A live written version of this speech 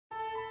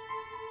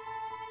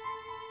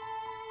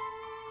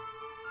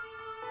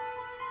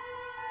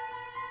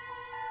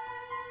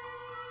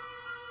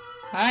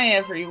Hi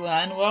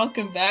everyone,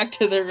 welcome back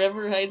to the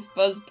River Heights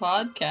Buzz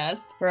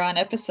podcast. We're on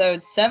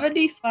episode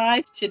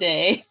 75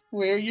 today.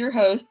 We're your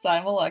hosts,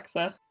 I'm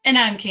Alexa. And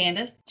I'm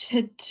Candace.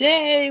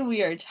 Today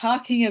we are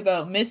talking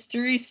about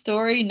mystery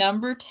story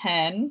number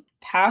 10,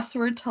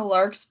 Password to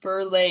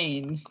Larkspur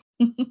Lane.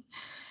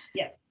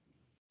 Yep.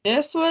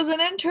 This was an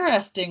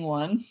interesting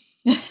one.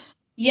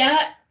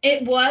 Yeah,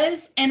 it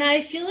was. And I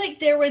feel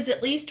like there was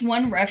at least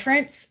one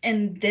reference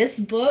in this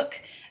book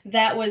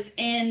that was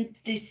in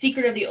The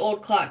Secret of the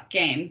Old Clock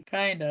game.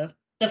 Kind of.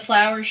 The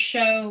flowers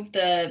show,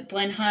 the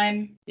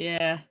Blenheim.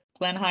 Yeah,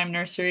 Blenheim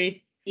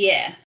Nursery.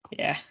 Yeah.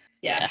 Yeah.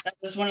 That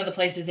was one of the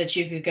places that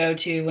you could go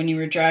to when you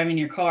were driving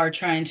your car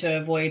trying to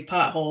avoid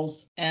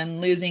potholes.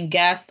 And losing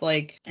gas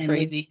like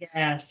crazy.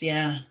 Gas,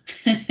 yeah.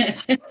 But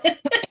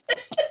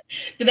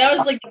that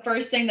was like the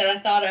first thing that I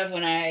thought of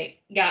when I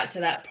got to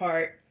that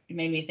part. It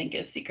made me think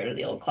of Secret of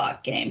the Old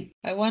Clock game.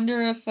 I wonder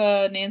if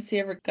Nancy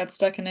ever got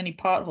stuck in any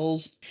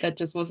potholes that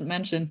just wasn't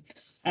mentioned.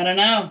 I don't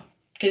know.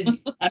 Because,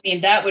 I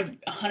mean, that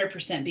would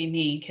 100% be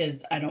me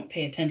because I don't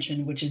pay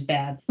attention, which is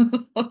bad.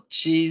 Oh,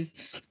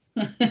 jeez.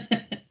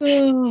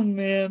 Oh,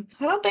 man.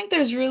 I don't think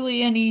there's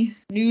really any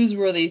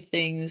newsworthy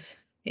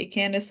things, hey,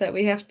 Candace, that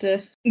we have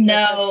to...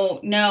 No.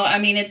 I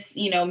mean, it's,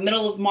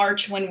 middle of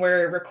March when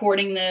we're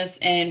recording this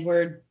and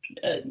we're,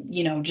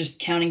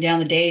 just counting down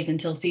the days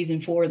until season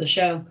 4 of the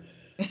show.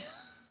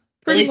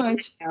 Pretty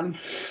much.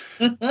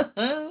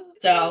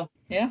 So.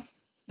 Yeah.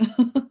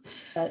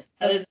 But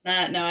other than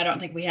that, no, I don't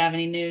think we have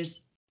any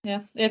news.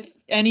 Yeah. If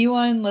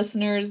anyone,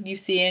 listeners, you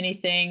see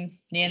anything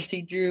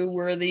Nancy Drew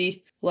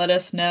worthy, let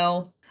us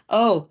know.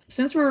 Oh,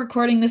 since we're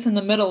recording this in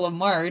the middle of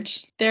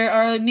March, there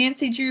are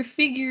Nancy Drew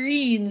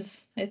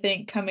figurines, I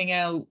think, coming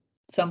out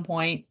at some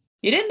point.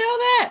 You didn't know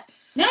that?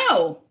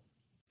 No.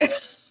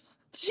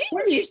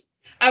 Jeez.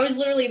 I was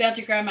literally about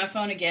to grab my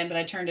phone again, but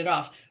I turned it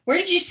off. Where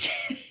did you see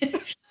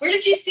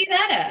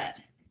that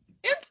at?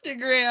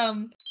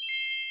 Instagram.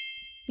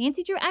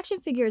 Nancy Drew action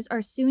figures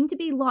are soon to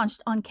be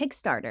launched on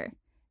Kickstarter.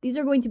 These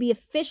are going to be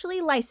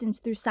officially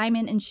licensed through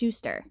Simon &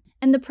 Schuster.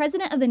 And the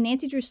president of the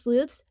Nancy Drew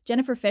Sleuths,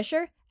 Jennifer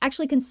Fisher,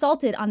 actually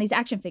consulted on these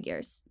action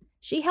figures.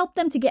 She helped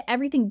them to get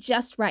everything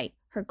just right.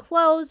 Her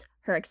clothes,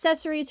 her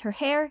accessories, her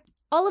hair,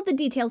 all of the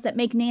details that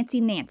make Nancy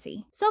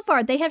Nancy. So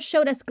far, they have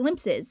showed us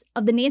glimpses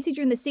of the Nancy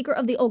Drew and the Secret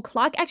of the Old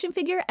Clock action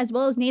figure, as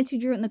well as Nancy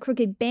Drew and the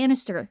Crooked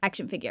Banister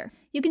action figure.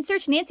 You can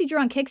search Nancy Drew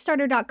on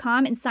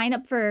Kickstarter.com and sign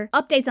up for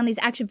updates on these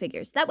action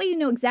figures. That way you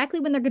know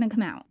exactly when they're going to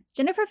come out.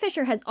 Jennifer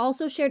Fisher has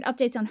also shared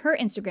updates on her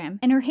Instagram,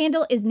 and her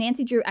handle is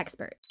Nancy Drew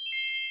Expert.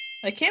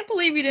 I can't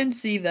believe you didn't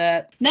see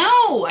that.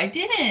 No, I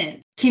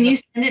didn't. Can you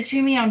send it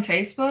to me on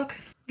Facebook?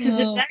 Because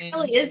if that man.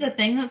 really is a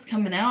thing that's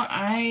coming out,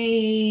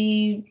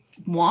 I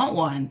want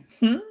one.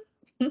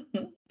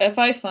 If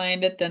I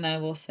find it, then I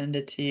will send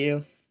it to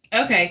you.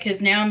 Okay,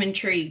 because now I'm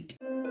intrigued.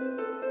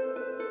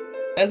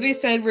 As we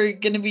said, we're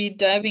going to be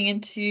diving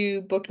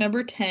into book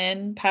number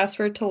 10,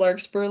 Password to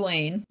Larkspur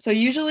Lane. So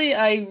usually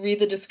I read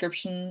the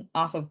description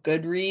off of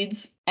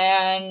Goodreads,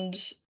 and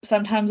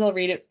sometimes I'll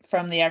read it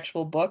from the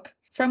actual book.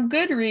 From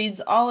Goodreads,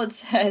 all it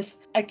says,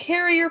 a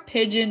carrier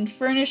pigeon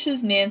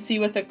furnishes Nancy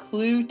with a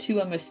clue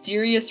to a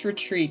mysterious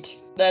retreat.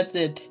 That's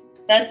it.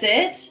 That's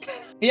it?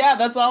 Yeah,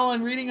 that's all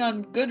I'm reading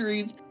on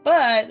Goodreads,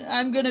 but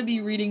I'm going to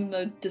be reading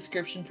the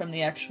description from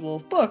the actual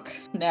book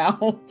now.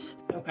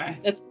 Okay.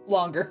 It's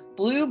longer.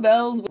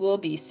 Bluebells will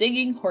be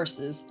singing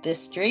horses.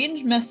 This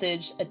strange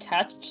message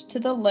attached to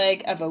the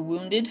leg of a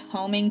wounded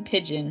homing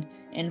pigeon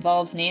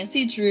involves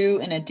Nancy Drew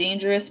in a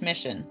dangerous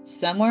mission.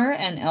 Somewhere,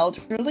 an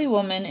elderly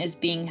woman is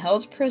being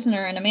held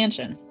prisoner in a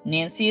mansion.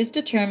 Nancy is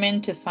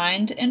determined to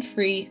find and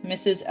free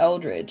Mrs.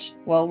 Eldridge.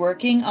 While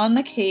working on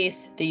the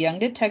case, the young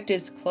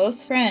detective's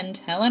close friend,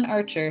 Helen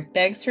Archer,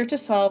 begs her to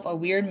solve a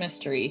weird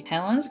mystery.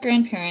 Helen's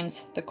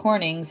grandparents, the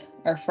Cornings,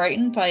 are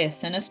frightened by a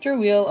sinister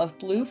wheel of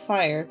blue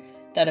fire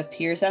that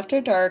appears after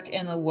dark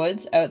in the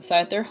woods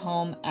outside their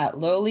home at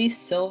lowly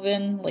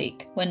Sylvan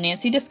Lake. When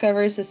Nancy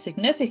discovers the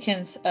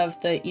significance of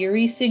the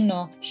eerie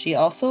signal, she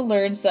also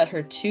learns that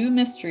her two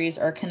mysteries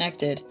are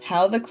connected.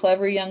 How the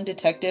clever young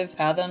detective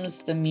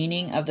fathoms the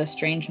meaning of the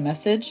strange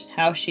message,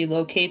 how she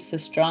locates the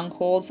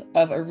strongholds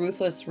of a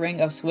ruthless ring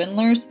of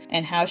swindlers,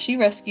 and how she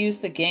rescues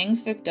the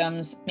gang's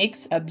victims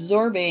makes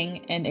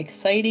absorbing and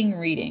exciting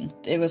reading.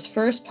 It was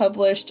first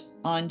published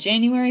on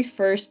January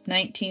 1st,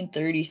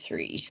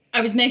 1933.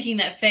 I was making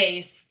that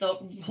face the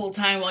whole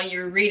time while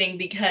you were reading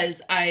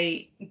because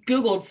I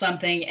Googled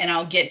something and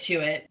I'll get to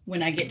it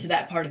when I get to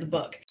that part of the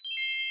book.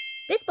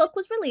 This book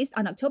was released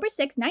on October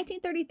 6,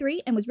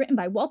 1933 and was written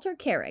by Walter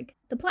Carrig.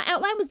 The plot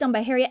outline was done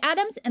by Harriet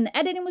Adams and the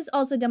editing was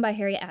also done by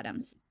Harriet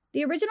Adams.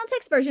 The original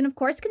text version, of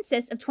course,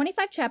 consists of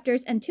 25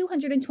 chapters and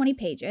 220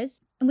 pages,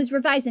 and was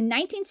revised in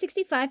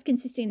 1965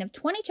 consisting of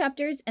 20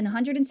 chapters and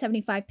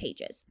 175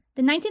 pages.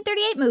 The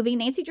 1938 movie,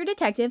 Nancy Drew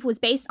Detective, was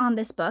based on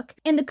this book,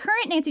 and the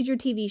current Nancy Drew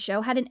TV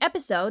show had an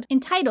episode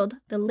entitled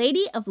The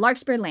Lady of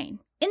Larkspur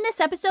Lane. In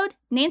this episode,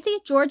 Nancy,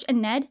 George, and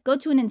Ned go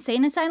to an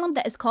insane asylum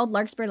that is called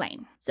Larkspur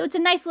Lane. So it's a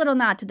nice little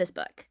nod to this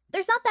book.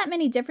 There's not that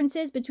many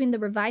differences between the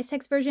revised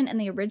text version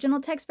and the original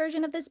text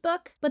version of this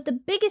book, but the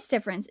biggest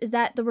difference is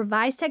that the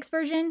revised text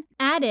version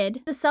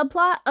added the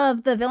subplot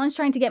of the villains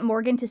trying to get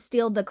Morgan to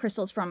steal the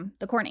crystals from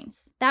the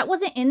Cornings. That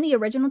wasn't in the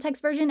original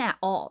text version at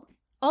all.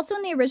 Also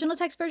in the original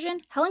text version,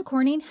 Helen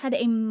Corning had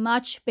a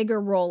much bigger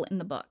role in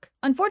the book.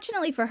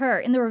 Unfortunately for her,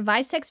 in the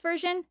revised text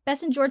version,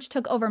 Bess and George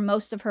took over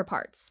most of her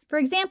parts. For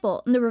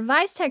example, in the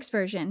revised text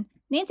version,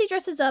 Nancy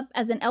dresses up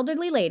as an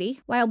elderly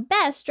lady, while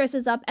Bess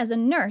dresses up as a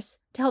nurse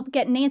to help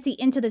get Nancy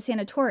into the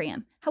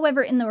sanatorium.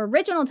 However, in the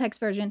original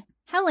text version,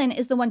 Helen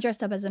is the one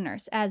dressed up as a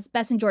nurse, as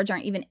Bess and George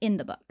aren't even in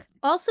the book.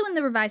 Also in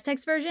the revised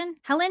text version,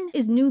 Helen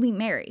is newly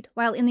married,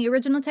 while in the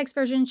original text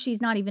version,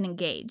 she's not even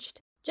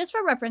engaged. Just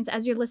for reference,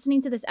 as you're listening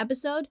to this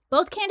episode,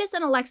 both Candace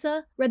and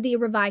Alexa read the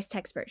revised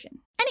text version.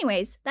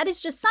 Anyways, that is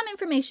just some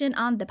information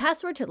on the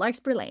password to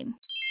Larkspur Lane.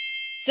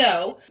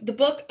 So the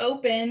book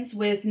opens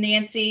with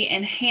Nancy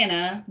and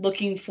Hannah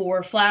looking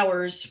for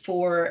flowers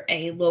for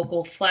a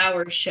local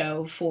flower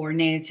show for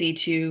Nancy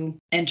to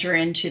enter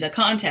into the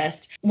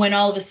contest, when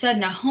all of a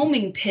sudden a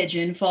homing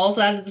pigeon falls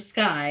out of the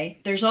sky.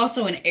 There's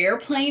also an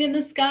airplane in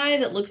the sky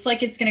that looks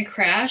like it's going to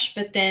crash,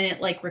 but then it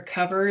like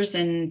recovers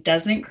and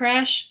doesn't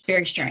crash.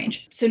 Very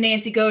strange. So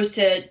Nancy goes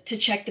to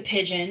check the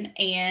pigeon,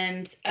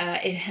 and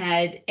it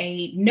had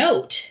a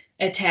note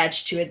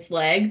attached to its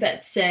leg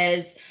that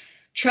says,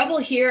 "Trouble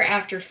here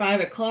after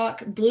 5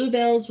 o'clock.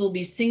 Bluebells will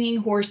be singing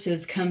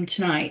horses come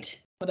tonight."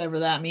 Whatever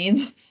that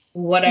means.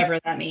 Whatever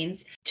that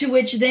means. To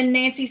which then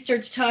Nancy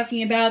starts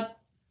talking about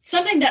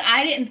something that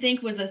I didn't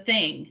think was a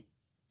thing,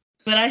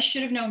 but I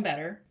should have known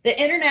better.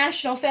 The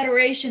International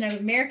Federation of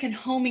American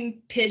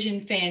Homing Pigeon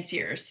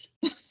Fanciers.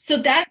 So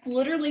that's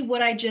literally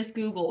what I just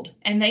Googled.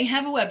 And they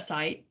have a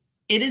website.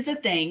 It is a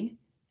thing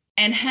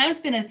and has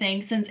been a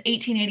thing since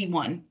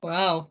 1881.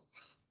 Wow.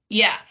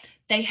 Yeah.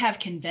 They have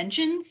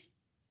conventions.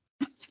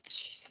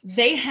 Jeez.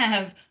 They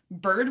have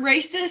bird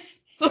races.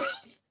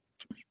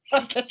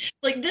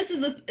 Like this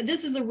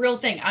is a real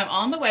thing. I'm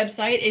on the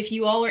website. If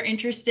you all are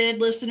interested,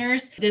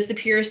 listeners, this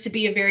appears to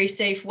be a very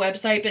safe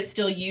website, but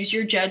still use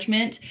your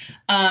judgment.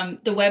 The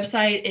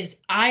website is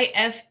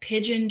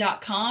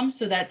ifpigeon.com.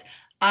 So that's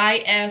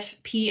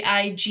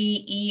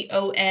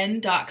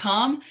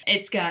ifpigeon.com.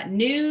 It's got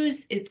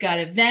news. It's got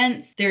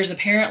events. There's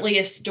apparently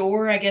a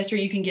store, I guess,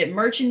 where you can get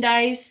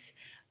merchandise.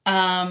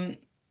 I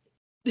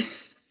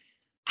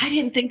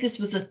didn't think this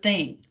was a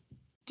thing.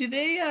 Do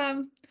they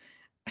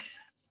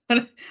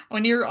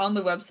when you're on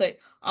the website,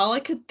 all I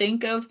could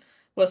think of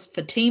was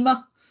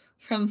Fatima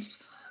from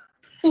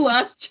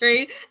Last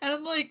Train, and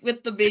I'm like,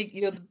 with the big,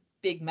 the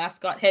big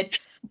mascot head.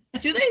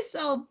 Do they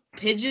sell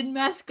pigeon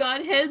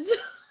mascot heads?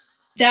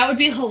 That would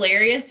be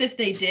hilarious if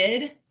they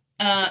did.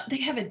 They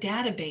have a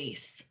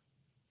database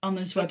on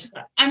this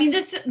website. I mean,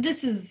 this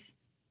is.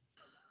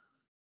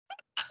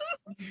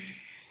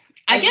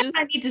 I guess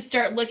I need to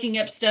start looking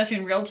up stuff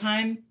in real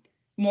time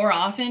more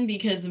often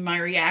because of my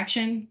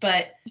reaction,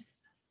 but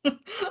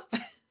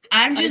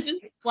I'm just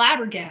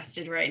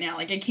flabbergasted right now.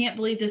 Like, I can't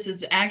believe this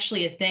is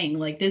actually a thing.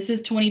 Like, this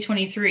is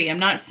 2023. I'm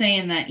not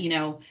saying that,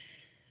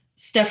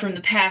 stuff from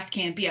the past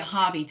can't be a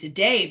hobby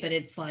today, but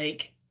it's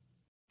like,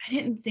 I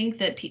didn't think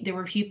that there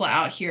were people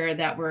out here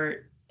that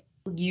were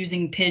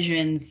using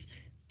pigeons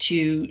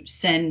to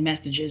send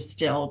messages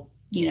still,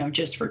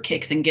 just for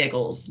kicks and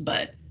giggles.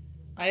 But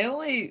I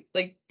only,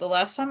 the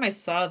last time I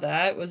saw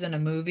that was in a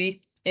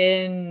movie,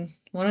 in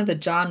one of the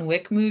John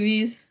Wick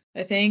movies,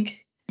 I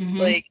think.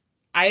 Mhm.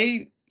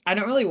 I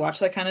don't really watch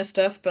that kind of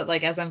stuff, but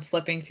as I'm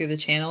flipping through the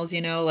channels,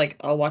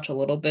 I'll watch a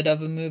little bit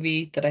of a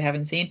movie that I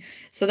haven't seen.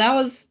 So that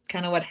was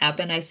kind of what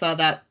happened. I saw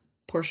that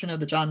portion of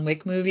the John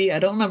Wick movie. I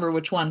don't remember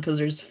which one because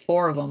there's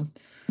 4 of them.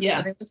 Yeah.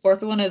 I think the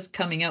 4th one is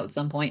coming out at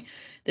some point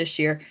this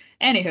year.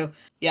 Anywho,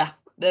 yeah,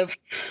 the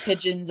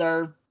pigeons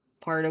are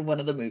part of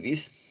one of the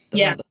movies.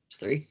 One of the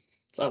first 3.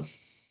 So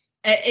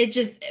it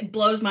just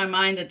blows my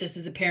mind that this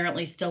is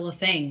apparently still a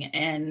thing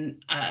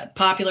and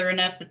popular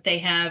enough that they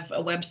have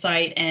a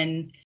website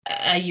and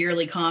a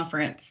yearly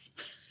conference.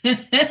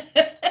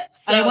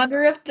 I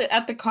wonder if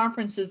at the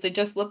conferences they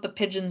just let the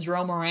pigeons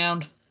roam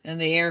around in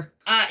the air.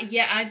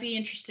 Yeah, I'd be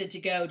interested to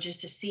go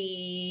just to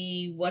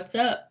see what's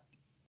up.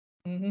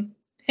 Mm-hmm.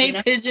 Hey,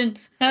 pigeon,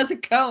 how's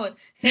it going?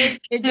 Hey,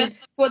 pigeon,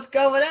 what's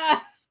going on?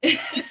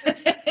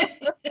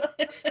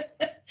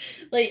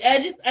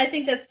 I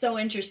think that's so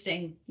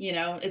interesting.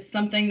 It's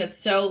something that's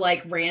so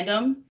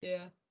random.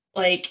 Yeah.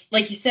 Like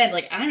you said,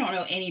 I don't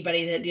know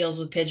anybody that deals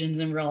with pigeons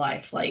in real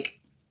life.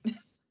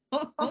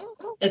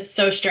 It's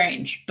so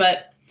strange.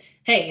 But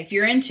hey, if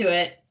you're into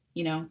it,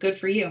 good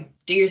for you.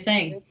 Do your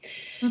thing.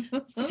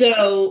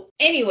 So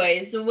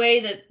anyways, the way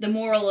that the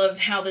moral of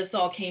how this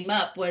all came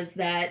up was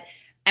that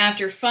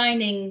after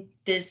finding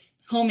this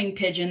homing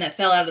pigeon that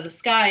fell out of the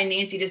sky,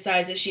 Nancy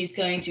decides that she's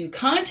going to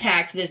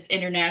contact this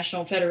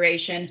International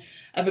Federation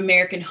of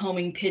American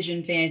Homing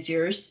Pigeon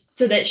Fanciers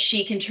so that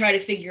she can try to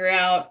figure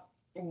out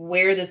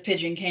where this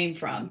pigeon came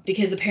from,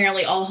 because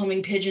apparently all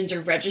homing pigeons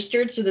are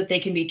registered so that they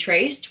can be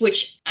traced,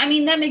 which, I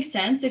mean, that makes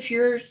sense. If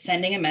you're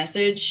sending a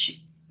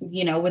message,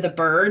 with a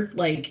bird,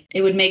 like,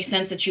 it would make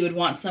sense that you would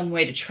want some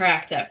way to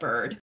track that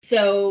bird.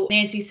 So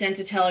Nancy sent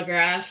a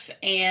telegraph,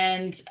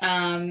 and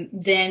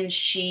then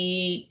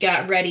she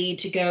got ready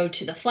to go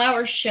to the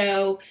flower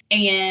show,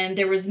 and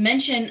there was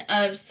mention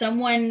of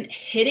someone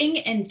hitting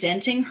and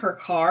denting her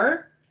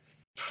car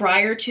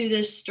prior to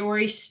this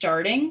story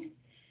starting.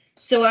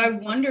 So I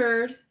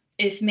wondered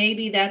if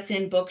maybe that's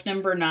in book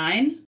number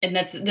 9, and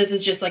this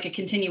is just like a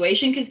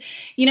continuation, because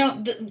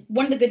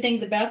one of the good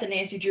things about the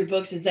Nancy Drew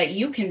books is that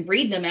you can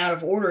read them out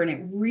of order and it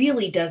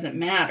really doesn't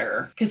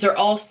matter because they're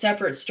all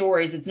separate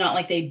stories. It's not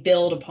like they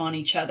build upon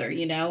each other,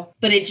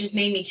 but it just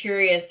made me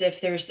curious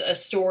if there's a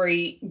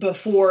story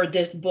before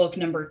this book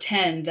number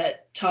 10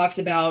 that talks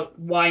about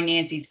why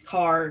Nancy's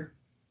car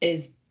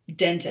is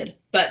dented.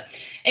 But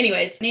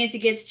anyways, Nancy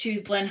gets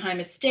to Blenheim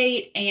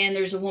Estate, and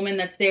there's a woman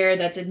that's there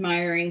that's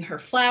admiring her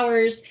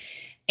flowers,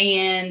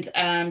 and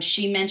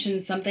she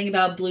mentions something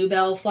about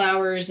bluebell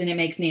flowers, and it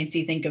makes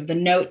Nancy think of the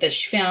note that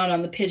she found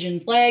on the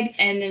pigeon's leg.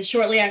 And then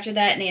shortly after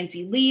that,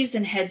 Nancy leaves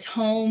and heads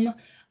home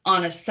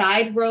on a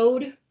side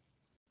road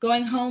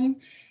going home,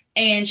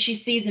 and she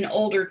sees an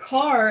older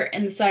car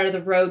in the side of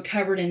the road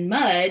covered in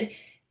mud,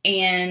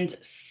 and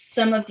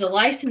some of the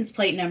license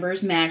plate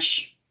numbers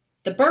match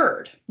the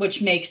bird, which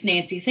makes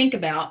Nancy think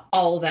about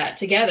all of that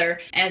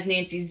together. As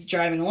Nancy's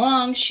driving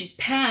along, she's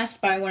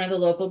passed by one of the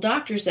local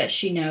doctors that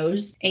she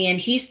knows, and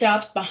he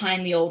stops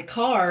behind the old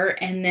car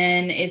and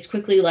then is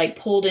quickly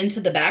pulled into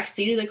the back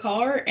seat of the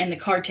car, and the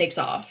car takes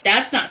off.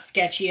 That's not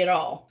sketchy at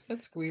all.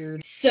 That's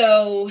weird.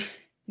 So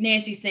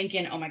Nancy's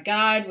thinking, oh my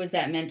God, was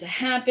that meant to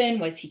happen?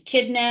 Was he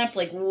kidnapped?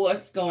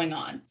 What's going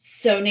on?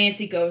 So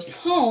Nancy goes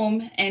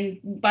home, and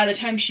by the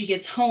time she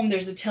gets home,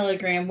 there's a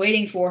telegram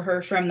waiting for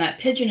her from that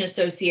pigeon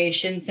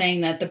association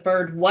saying that the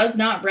bird was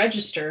not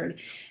registered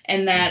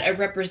and that a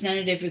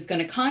representative is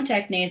going to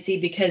contact Nancy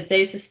because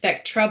they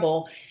suspect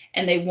trouble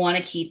and they want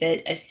to keep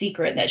it a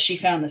secret that she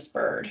found this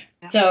bird.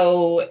 Yeah.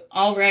 So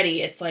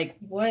already it's like,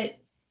 what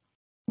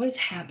is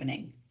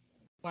happening?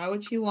 Why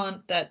would you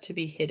want that to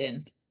be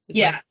hidden?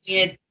 Yeah,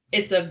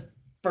 it's a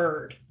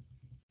bird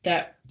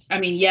that,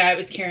 it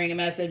was carrying a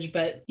message,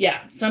 but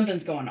yeah,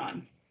 something's going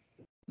on.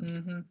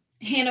 Mm-hmm.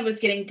 Hannah was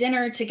getting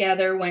dinner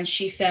together when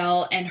she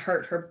fell and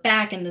hurt her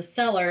back in the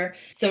cellar.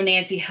 So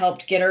Nancy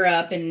helped get her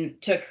up and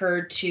took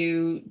her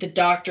to the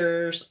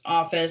doctor's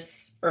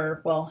office,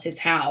 his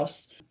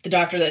house. The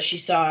doctor that she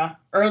saw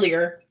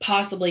earlier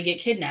possibly get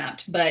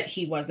kidnapped, but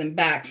he wasn't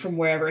back from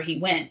wherever he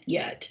went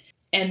yet.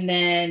 And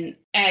then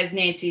as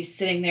Nancy's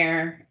sitting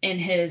there in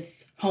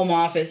his home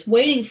office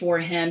waiting for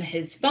him,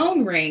 his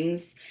phone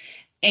rings,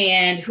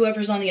 and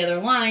whoever's on the other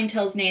line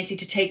tells Nancy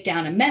to take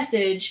down a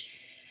message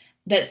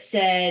that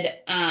said,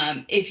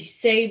 if you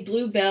say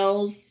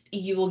bluebells,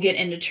 you will get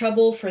into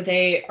trouble, for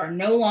they are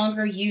no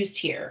longer used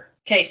here.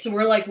 Okay, so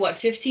we're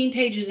 15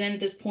 pages in at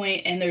this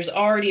point, and there's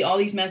already all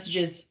these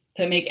messages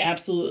that make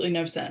absolutely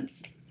no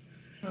sense.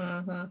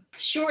 Uh-huh.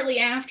 Shortly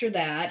after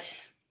that,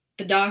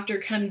 the doctor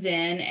comes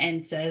in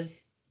and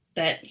says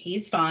that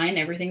he's fine,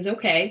 everything's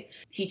okay.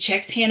 He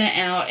checks Hannah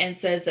out and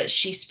says that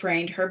she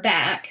sprained her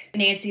back.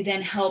 Nancy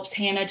then helps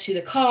Hannah to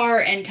the car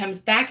and comes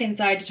back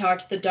inside to talk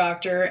to the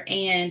doctor,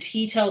 and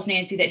he tells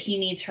Nancy that he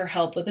needs her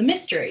help with a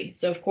mystery.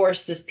 So, of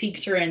course, this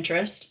piques her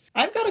interest.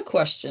 I've got a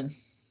question.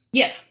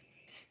 Yeah.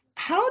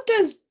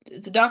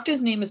 The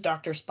doctor's name is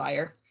Dr.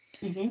 Spire.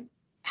 Mm-hmm.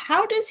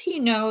 How does he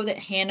know that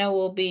Hannah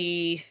will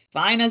be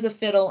fine as a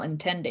fiddle in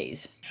 10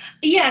 days?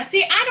 Yeah,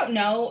 see, I don't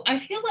know. I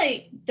feel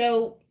like,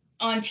 though,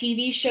 on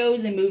TV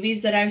shows and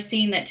movies that I've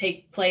seen that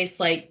take place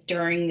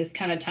during this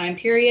kind of time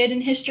period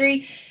in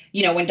history,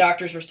 when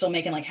doctors were still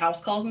making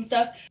house calls and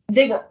stuff,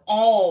 they were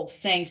all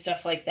saying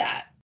stuff like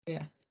that.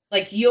 Yeah.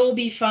 You'll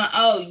be fine.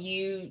 Oh,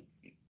 you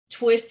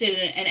twisted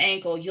an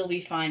ankle. You'll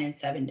be fine in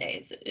 7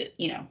 days.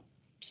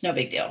 It's no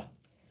big deal.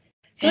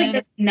 I feel like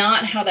that's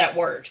not how that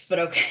works, but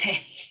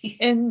okay.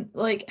 And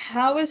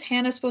how is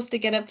Hannah supposed to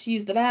get up to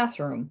use the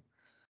bathroom?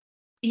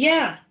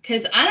 Yeah,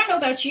 because I don't know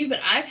about you, but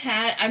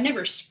I've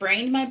never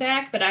sprained my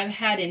back, but I've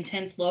had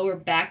intense lower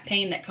back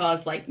pain that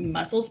caused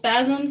muscle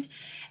spasms,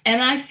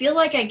 and I feel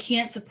like I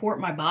can't support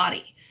my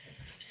body.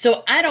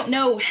 So I don't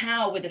know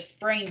how with a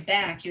sprained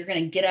back you're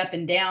going to get up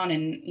and down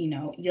and,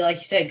 like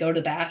you said, go to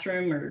the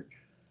bathroom or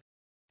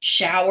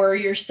shower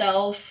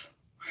yourself,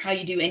 how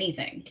you do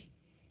anything.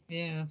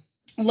 Yeah.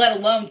 Let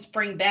alone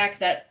spring back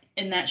that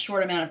in that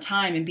short amount of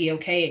time and be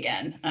okay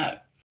again.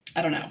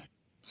 I don't know.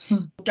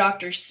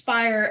 Dr.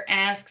 Spire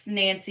asks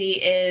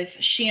Nancy if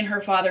she and her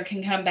father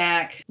can come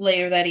back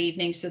later that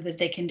evening so that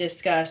they can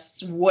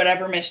discuss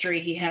whatever mystery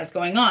he has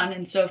going on.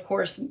 And so, of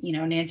course,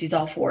 Nancy's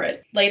all for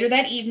it. Later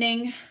that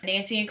evening,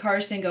 Nancy and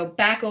Carson go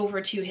back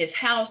over to his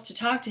house to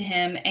talk to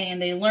him, and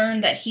they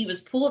learn that he was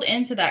pulled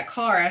into that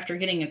car after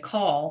getting a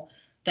call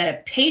that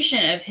a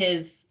patient of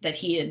his that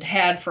he had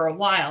had for a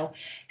while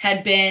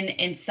had been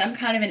in some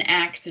kind of an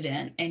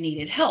accident and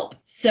needed help.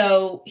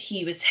 So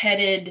he was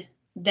headed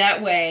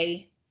that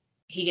way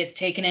He gets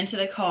taken into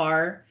the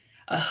car.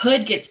 A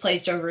hood gets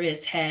placed over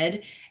his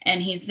head,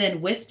 and he's then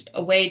whisked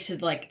away to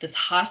like this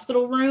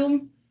hospital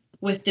room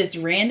with this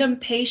random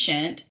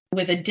patient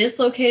with a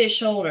dislocated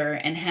shoulder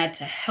and had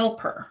to help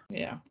her.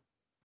 Yeah.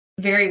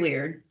 Very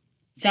weird.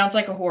 Sounds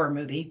like a horror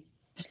movie.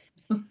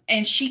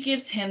 And she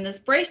gives him this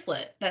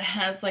bracelet that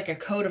has like a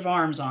coat of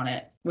arms on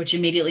it, which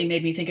immediately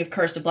made me think of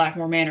Curse of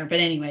Blackmore Manor. But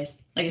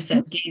anyways, like I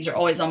said, games are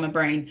always on my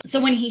brain. So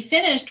when he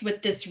finished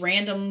with this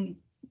random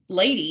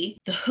lady,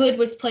 the hood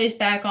was placed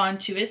back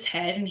onto his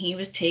head and he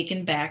was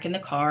taken back in the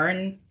car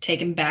and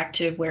taken back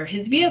to where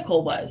his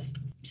vehicle was.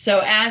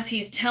 So as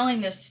he's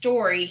telling this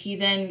story, he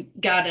then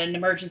got an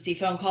emergency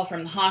phone call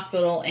from the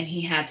hospital and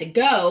he had to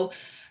go.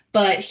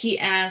 But he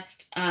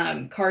asked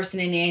Carson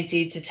and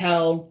Nancy to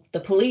tell the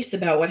police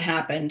about what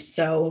happened.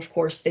 So, of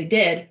course, they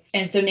did.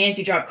 And so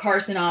Nancy dropped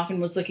Carson off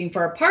and was looking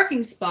for a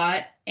parking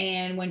spot.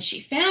 And when she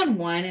found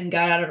one and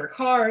got out of her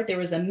car, there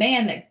was a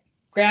man that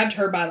grabbed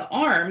her by the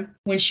arm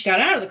when she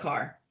got out of the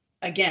car.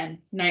 Again,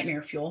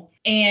 nightmare fuel.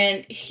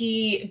 And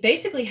he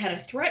basically had a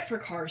threat for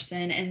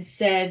Carson and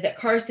said that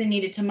Carson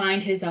needed to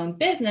mind his own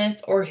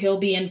business or he'll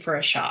be in for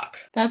a shock.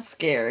 That's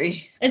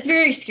scary. It's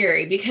very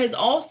scary because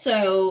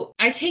also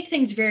I take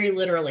things very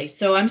literally.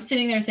 So I'm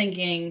sitting there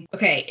thinking,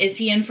 okay, is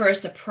he in for a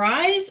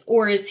surprise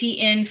or is he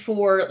in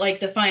for like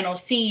the final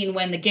scene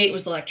when the gate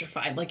was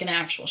electrified, like an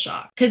actual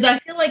shock? Because I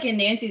feel like in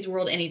Nancy's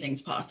world,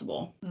 anything's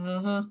possible.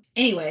 Uh-huh.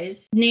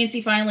 Anyways,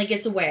 Nancy finally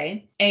gets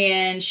away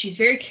and she's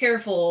very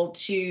careful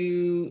to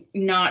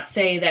not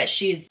say that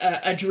she's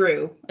a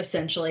Drew,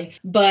 essentially.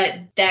 But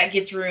that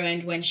gets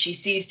ruined when she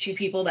sees two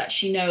people that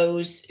she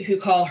knows who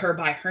call her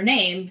by her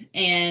name.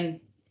 And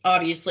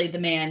obviously the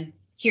man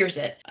hears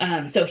it.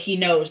 So he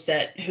knows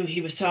that who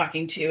he was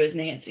talking to is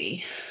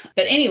Nancy.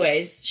 But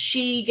anyways,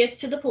 she gets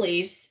to the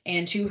police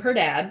and to her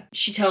dad.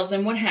 She tells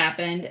them what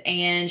happened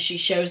and she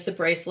shows the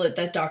bracelet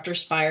that Dr.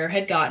 Spire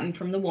had gotten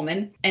from the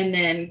woman. And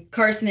then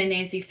Carson and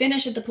Nancy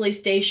finish at the police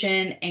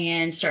station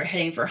and start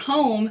heading for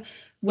home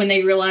when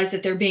they realize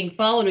that they're being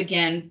followed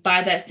again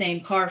by that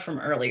same car from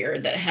earlier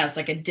that has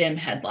like a dim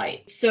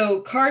headlight.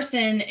 So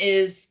Carson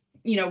is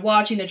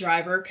watching the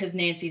driver because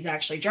Nancy's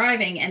actually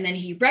driving. And then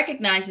he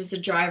recognizes the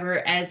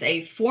driver as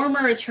a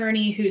former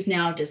attorney who's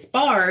now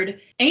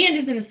disbarred and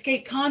is an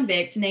escaped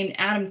convict named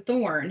Adam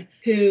Thorne,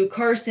 who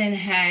Carson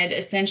had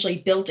essentially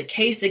built a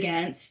case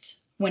against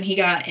when he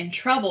got in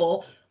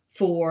trouble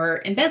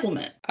for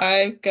embezzlement.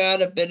 I've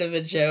got a bit of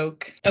a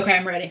joke. Okay,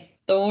 I'm ready.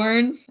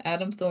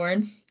 Adam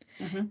Thorne,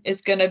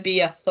 is going to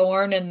be a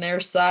thorn in their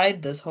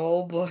side this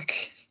whole book.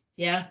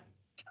 Yeah,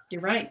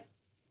 you're right.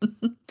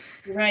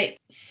 You're right.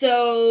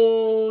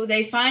 So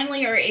they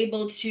finally are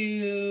able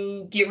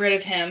to get rid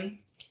of him.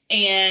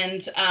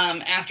 And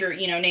after,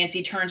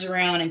 Nancy turns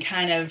around and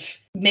kind of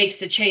makes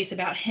the chase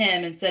about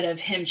him instead of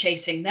him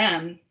chasing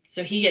them.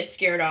 So he gets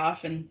scared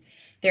off and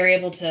they're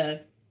able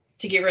to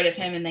get rid of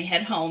him and they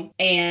head home.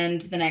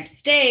 And the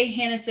next day,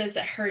 Hannah says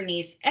that her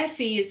niece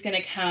Effie is going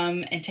to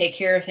come and take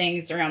care of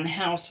things around the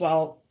house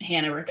while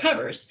Hannah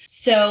recovers.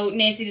 So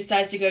Nancy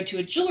decides to go to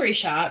a jewelry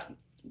shop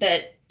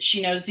that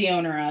she knows the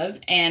owner of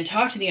and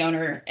talk to the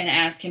owner and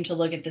ask him to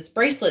look at this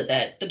bracelet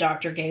that the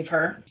doctor gave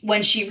her.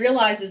 When she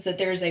realizes that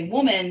there's a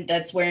woman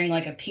that's wearing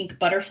like a pink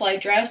butterfly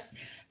dress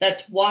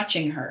that's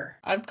watching her.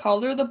 I've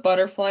called her the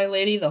butterfly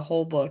lady the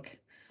whole book.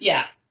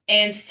 Yeah.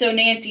 And so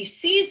Nancy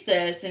sees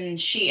this and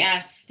she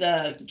asks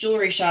the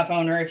jewelry shop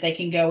owner if they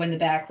can go in the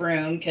back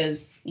room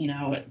because,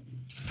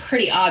 it's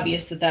pretty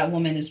obvious that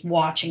woman is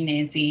watching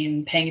Nancy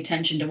and paying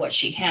attention to what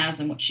she has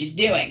and what she's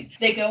doing.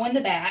 They go in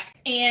the back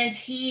and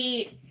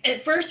he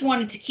at first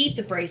wanted to keep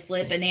the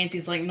bracelet, but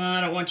Nancy's like, no,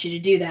 I don't want you to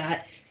do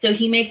that. So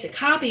he makes a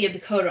copy of the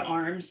coat of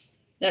arms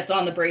that's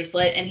on the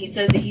bracelet and he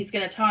says that he's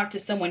going to talk to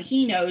someone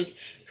he knows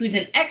who's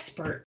an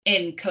expert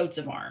in coats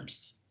of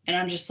arms. And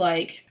I'm just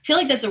like, I feel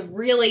like that's a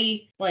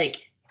really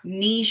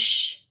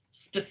niche,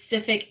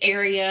 specific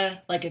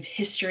area of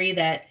history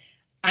that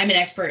I'm an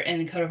expert in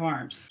the coat of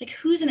arms.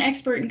 Who's an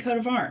expert in coat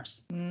of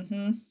arms?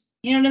 Mm-hmm.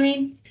 You know what I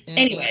mean? Mm-hmm.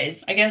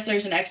 Anyways, I guess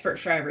there's an expert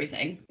for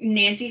everything.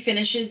 Nancy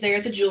finishes there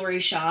at the jewelry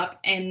shop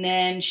and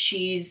then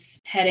she's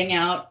heading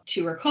out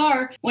to her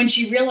car when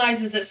she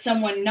realizes that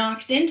someone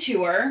knocks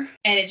into her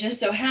and it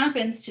just so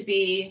happens to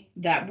be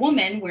that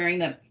woman wearing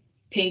the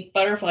pink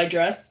butterfly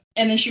dress.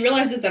 And then she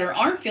realizes that her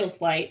arm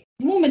feels light.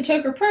 The woman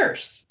took her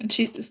purse. And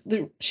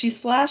she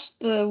slashed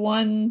the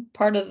one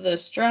part of the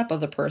strap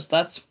of the purse.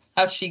 That's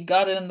how she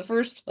got it in the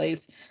first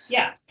place.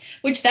 Yeah,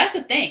 which that's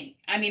a thing.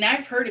 I mean,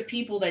 I've heard of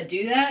people that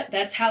do that.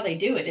 That's how they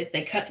do it, is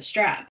they cut the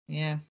strap.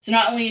 Yeah. So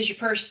not only is your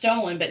purse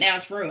stolen, but now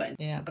it's ruined.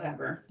 Yeah.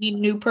 Whatever. Need a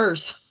new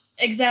purse.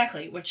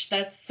 Exactly, which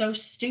that's so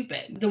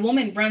stupid. The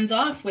woman runs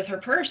off with her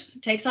purse,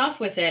 takes off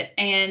with it.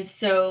 And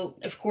so,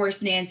 of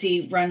course,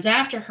 Nancy runs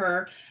after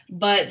her.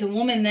 But the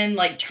woman then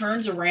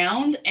turns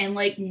around and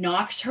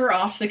knocks her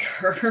off the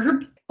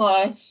curb.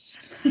 What?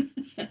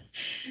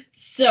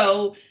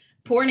 So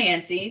poor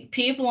Nancy.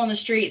 People on the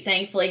street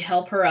thankfully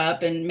help her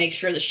up and make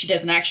sure that she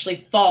doesn't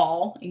actually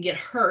fall and get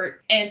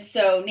hurt. And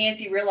so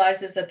Nancy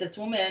realizes that this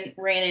woman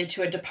ran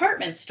into a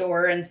department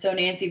store, and so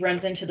Nancy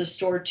runs into the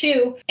store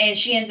too, and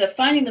she ends up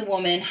finding the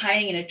woman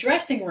hiding in a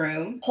dressing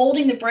room,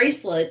 holding the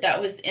bracelet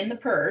that was in the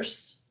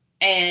purse.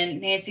 And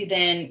Nancy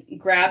then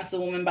grabs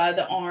the woman by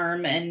the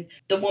arm, and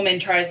the woman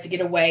tries to get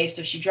away.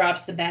 So she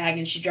drops the bag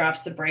and she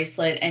drops the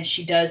bracelet, and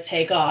she does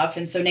take off.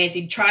 And so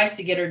Nancy tries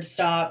to get her to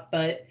stop,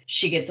 but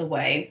she gets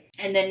away.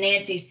 And then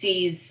Nancy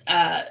sees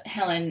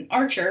Helen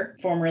Archer,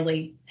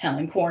 formerly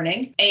Helen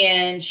Corning,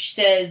 and she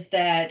says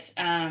that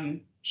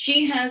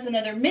she has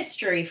another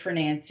mystery for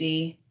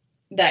Nancy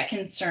that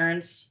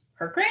concerns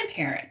her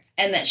grandparents,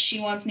 and that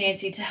she wants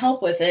Nancy to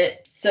help with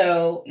it.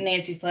 So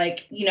Nancy's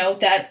like,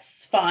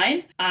 that's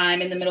fine.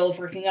 I'm in the middle of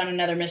working on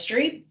another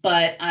mystery,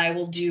 but I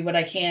will do what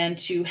I can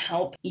to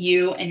help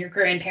you and your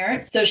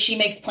grandparents. So she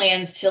makes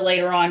plans to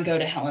later on go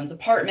to Helen's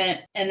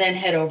apartment and then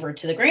head over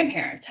to the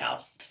grandparents'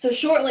 house. So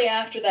shortly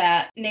after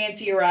that,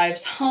 Nancy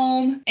arrives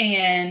home,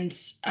 and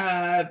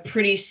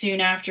pretty soon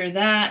after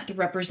that, the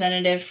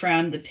representative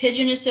from the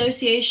Pigeon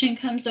Association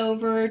comes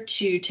over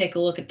to take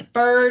a look at the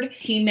bird.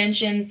 He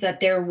mentions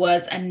that there was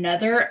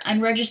another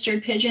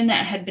unregistered pigeon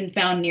that had been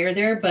found near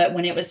there, but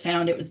when it was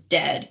found, it was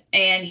dead.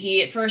 And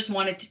he at first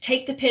wanted to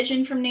take the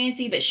pigeon from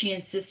Nancy, but she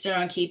insisted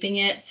on keeping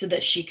it so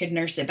that she could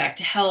nurse it back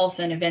to health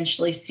and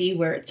eventually see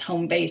where its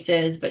home base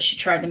is. But she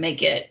tried to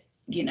make it,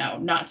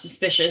 not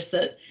suspicious,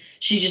 that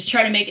she just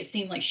tried to make it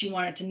seem like she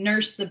wanted to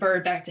nurse the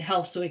bird back to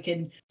health so it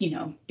could,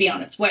 be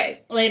on its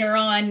way. Later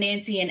on,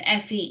 Nancy and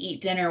Effie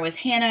eat dinner with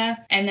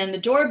Hannah, and then the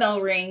doorbell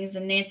rings,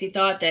 and Nancy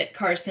thought that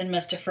Carson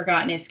must have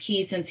forgotten his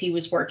key since he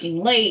was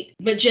working late.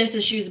 But just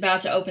as she was about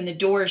to open the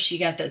door, she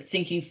got that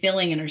sinking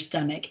feeling in her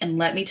stomach. And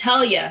let me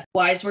tell you,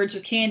 wise words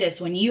with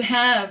Candace, when you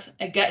have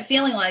a gut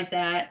feeling like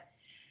that,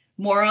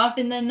 more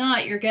often than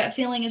not, your gut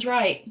feeling is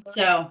right.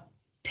 So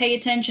pay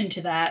attention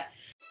to that.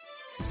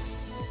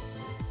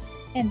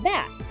 And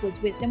that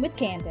was Wisdom with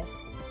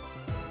Candace.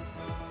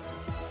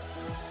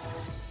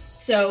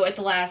 So at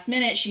the last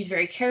minute, she's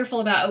very careful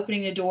about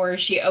opening the door.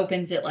 She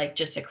opens it like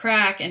just a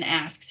crack and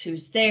asks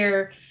who's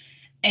there.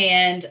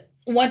 And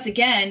once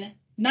again,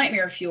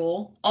 nightmare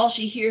fuel. All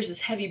she hears is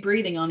heavy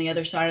breathing on the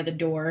other side of the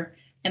door,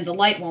 and the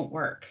light won't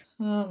work.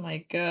 Oh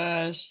my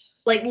gosh.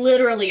 Like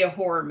literally a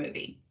horror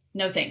movie.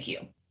 No, thank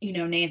you.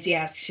 Nancy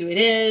asks who it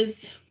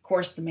is. Of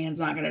course, the man's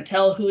not going to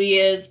tell who he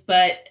is,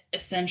 but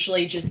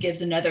essentially just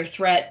gives another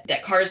threat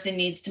that Carson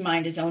needs to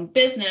mind his own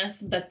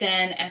business. But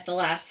then at the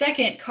last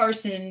second,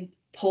 Carson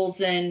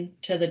pulls in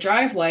to the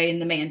driveway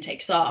and the man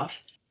takes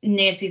off.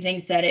 Nancy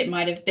thinks that it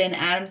might have been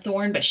Adam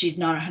Thorne, but she's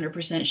not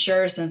 100%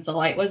 sure since the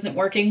light wasn't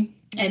working.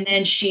 And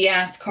then she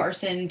asks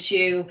Carson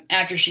to,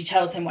 after she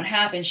tells him what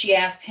happened, she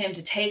asks him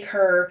to take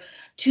her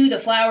to the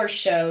flower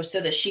show so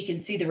that she can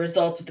see the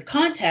results of the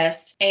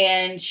contest.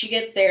 And she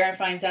gets there and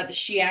finds out that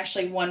she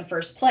actually won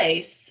first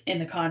place in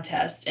the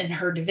contest in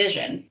her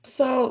division.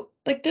 So,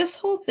 this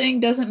whole thing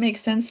doesn't make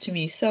sense to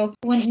me. So,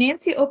 when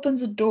Nancy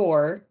opens a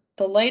door,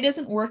 the light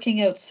isn't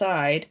working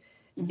outside.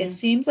 Mm-hmm. It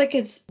seems like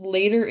it's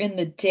later in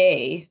the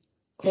day,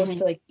 close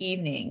to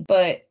evening,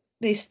 but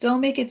they still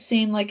make it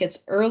seem like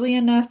it's early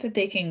enough that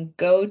they can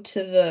go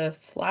to the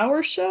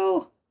flower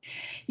show.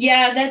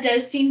 Yeah, that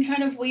does seem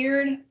kind of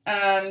weird,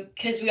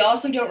 because we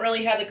also don't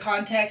really have the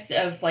context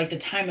of the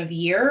time of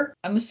year.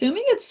 I'm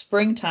assuming it's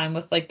springtime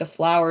with the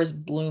flowers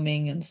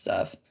blooming and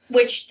stuff.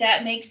 Which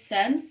that makes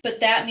sense, but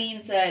that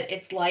means that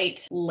it's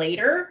light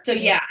later. So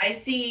yeah, I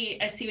see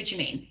what you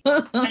mean.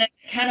 And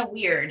it's kind of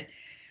weird.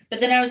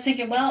 But then I was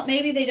thinking, well,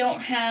 maybe they don't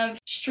have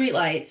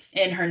streetlights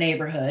in her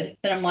neighborhood.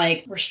 Then I'm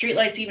like, were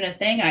streetlights even a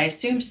thing? I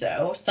assume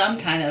so. Some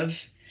kind of,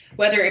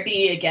 whether it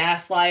be a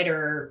gas light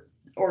or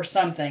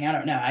something, I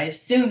don't know. I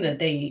assume that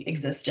they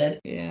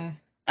existed. Yeah.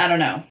 I don't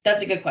know.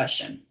 That's a good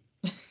question.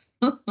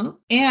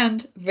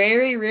 And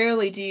very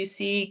rarely do you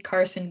see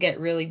Carson get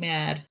really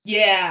mad.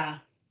 Yeah,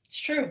 it's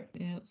true.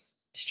 Yeah.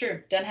 It's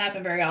true. Doesn't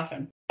happen very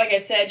often. Like I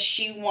said,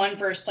 she won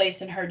first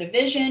place in her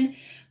division,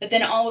 but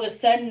then all of a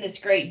sudden this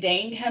Great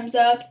Dane comes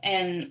up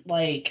and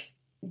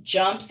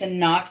jumps and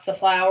knocks the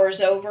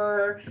flowers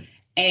over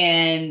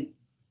and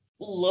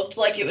looked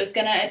like it was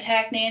going to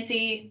attack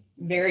Nancy.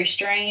 Very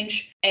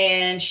strange.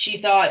 And she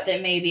thought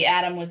that maybe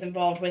Adam was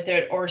involved with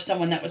it or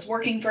someone that was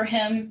working for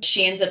him.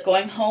 She ends up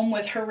going home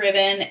with her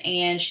ribbon,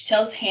 and she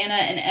tells Hannah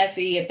and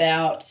Effie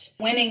about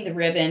winning the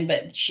ribbon,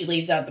 but she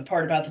leaves out the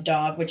part about the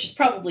dog, which is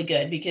probably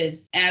good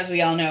because, as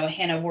we all know,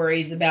 Hannah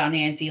worries about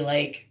Nancy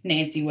like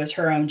Nancy was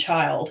her own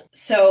child.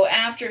 So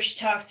after she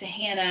talks to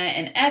Hannah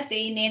and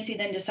Effie, Nancy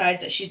then decides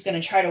that she's going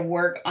to try to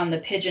work on the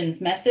pigeon's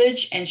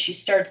message, and she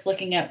starts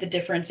looking up the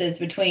differences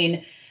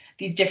between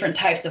these different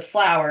types of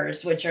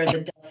flowers, which are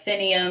the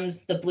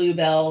delphiniums, the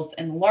bluebells,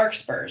 and the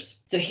larkspurs.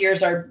 So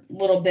here's our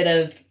little bit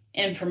of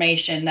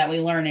information that we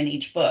learn in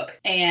each book.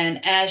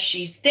 And as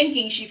she's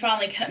thinking, she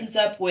finally comes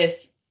up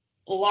with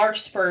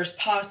larkspurs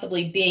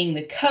possibly being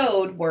the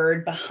code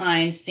word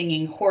behind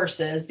singing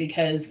horses,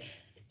 because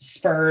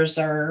spurs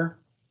are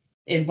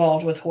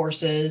involved with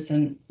horses.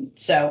 And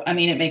so, I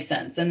mean, it makes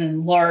sense. And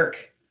then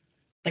Lark,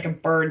 like a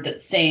bird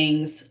that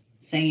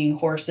singing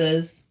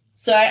horses.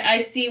 So I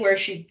see where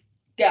she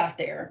got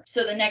there.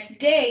 So the next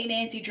day,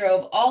 Nancy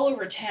drove all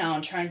over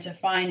town trying to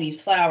find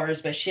these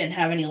flowers, but she didn't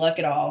have any luck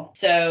at all.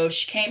 So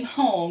she came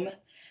home,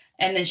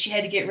 and then she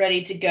had to get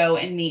ready to go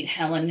and meet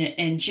Helen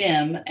and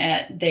Jim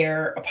at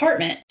their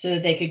apartment so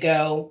that they could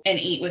go and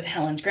eat with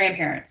Helen's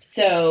grandparents.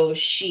 So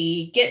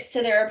she gets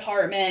to their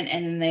apartment,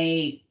 and then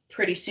they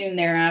pretty soon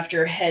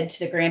thereafter head to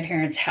the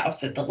grandparents'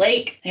 house at the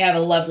lake. They have a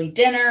lovely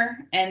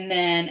dinner, and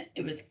then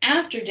it was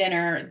after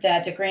dinner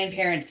that the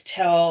grandparents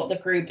tell the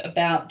group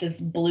about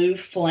this blue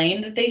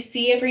flame that they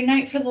see every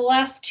night for the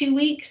last 2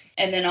 weeks.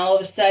 And then all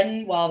of a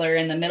sudden, while they're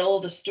in the middle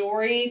of the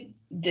story,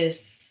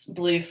 this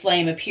blue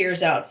flame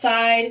appears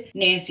outside.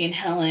 Nancy and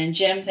Helen and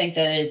Jim think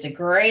that it's a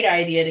great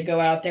idea to go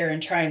out there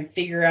and try and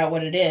figure out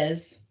what it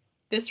is.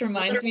 This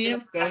reminds me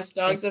of Ghost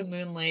Dogs of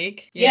Moon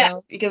Lake. You Yeah.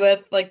 know, because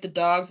with like the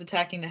dogs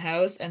attacking the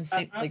house and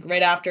Uh-huh. like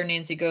right after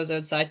Nancy goes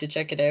outside to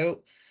check it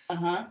out.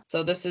 Uh-huh.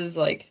 So this is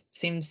like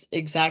seems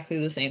exactly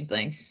the same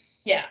thing.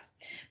 Yeah.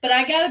 But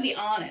I gotta be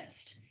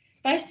honest.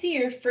 If I see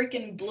your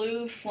freaking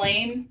blue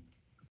flame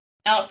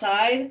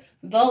outside,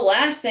 the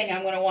last thing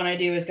I'm gonna want to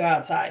do is go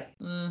outside.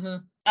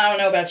 Mm-hmm. I don't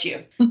know about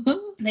you.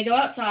 They go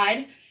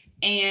outside,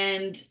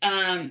 and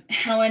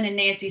Helen and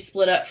Nancy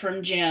split up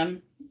from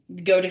Jim,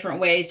 go different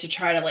ways to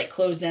try to like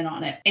close in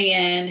on it.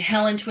 And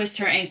Helen twists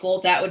her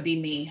ankle. That would be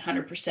me,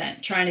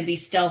 100%, trying to be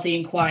stealthy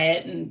and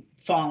quiet and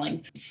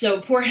falling. So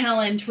poor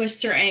Helen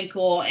twists her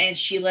ankle and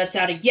she lets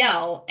out a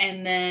yell,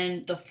 and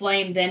then the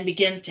flame then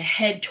begins to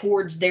head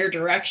towards their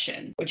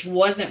direction, which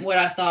wasn't what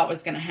I thought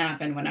was going to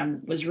happen when I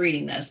was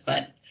reading this,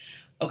 but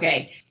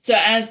okay. So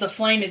as the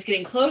flame is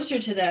getting closer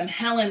to them,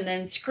 Helen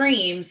then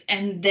screams,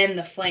 and then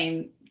the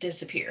flame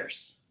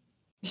disappears.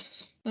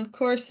 Of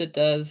course it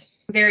does.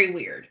 Very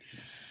weird.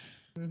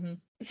 Mm-hmm.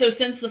 So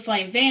since the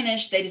flame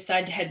vanished, they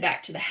decide to head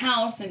back to the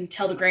house and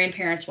tell the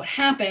grandparents what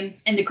happened.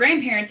 And the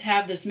grandparents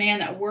have this man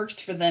that works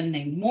for them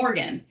named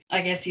Morgan.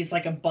 I guess he's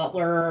like a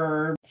butler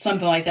or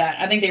something like that.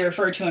 I think they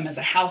refer to him as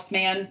a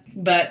houseman,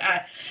 but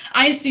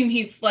I assume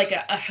he's like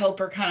a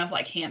helper, kind of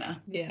like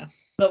Hannah. Yeah.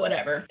 But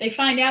whatever. They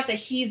find out that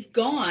he's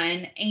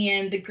gone,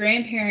 and the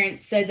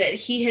grandparents said that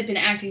he had been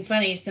acting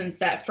funny since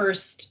that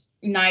first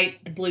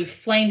night the blue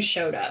flame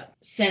showed up.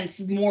 Since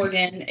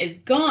Morgan is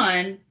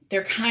gone,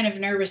 they're kind of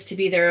nervous to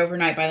be there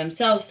overnight by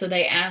themselves, so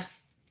they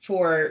ask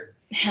for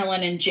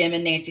Helen and Jim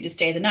and Nancy to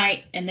stay the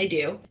night, and they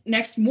do.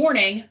 Next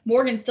morning,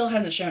 Morgan still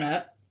hasn't shown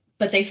up,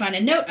 but they find a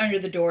note under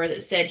the door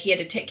that said he had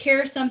to take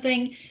care of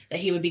something,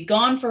 that he would be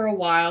gone for a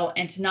while,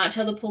 and to not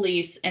tell the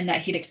police, and that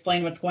he'd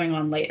explain what's going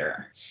on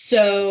later.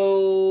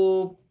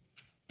 So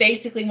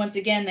basically, once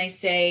again, they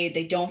say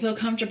they don't feel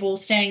comfortable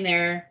staying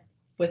there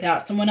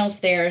without someone else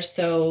there.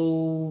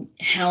 So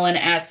Helen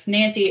asks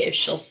Nancy if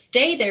she'll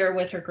stay there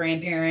with her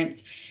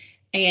grandparents,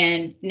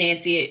 and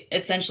Nancy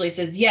essentially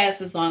says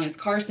yes, as long as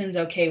Carson's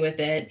okay with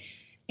it.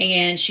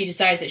 And she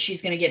decides that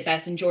she's going to get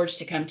Bess and George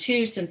to come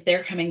too, since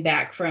they're coming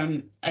back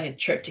from a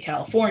trip to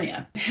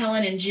California.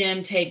 Helen and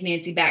Jim take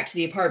Nancy back to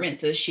the apartment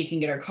so that she can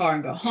get her car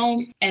and go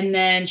home. And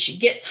then she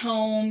gets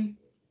home,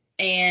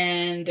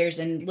 and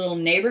there's a little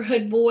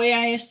neighborhood boy,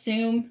 I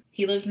assume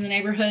he lives in the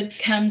neighborhood,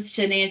 comes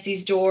to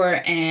Nancy's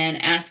door and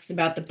asks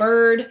about the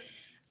bird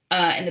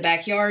in the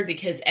backyard,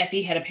 because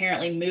Effie had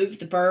apparently moved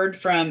the bird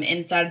from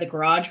inside of the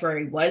garage where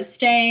he was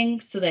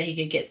staying so that he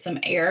could get some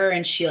air,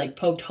 and she like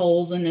poked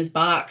holes in his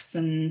box.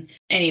 And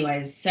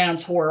anyways,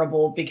 sounds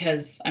horrible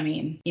because, I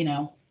mean, you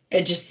know,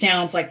 it just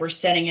sounds like we're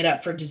setting it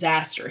up for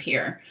disaster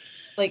here.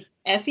 Like,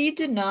 Effie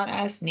did not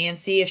ask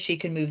Nancy if she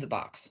could move the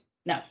box.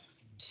 No.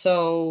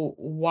 So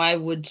why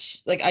would she,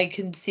 like, I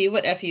can see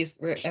what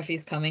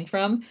Effie's coming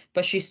from,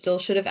 but she still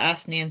should have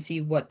asked Nancy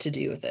what to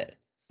do with it.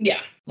 Yeah.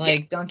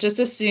 Like, don't just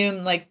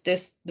assume like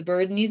the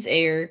bird needs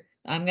air,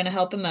 I'm gonna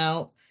help him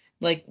out.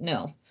 Like,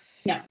 no.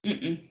 No.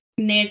 Mm-mm.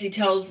 Nancy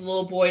tells the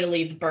little boy to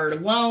leave the bird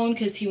alone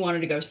because he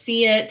wanted to go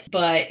see it,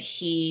 but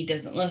he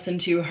doesn't listen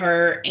to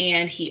her,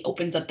 and he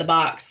opens up the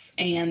box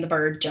and the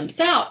bird jumps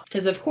out,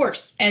 because of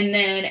course. And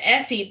then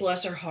Effie,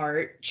 bless her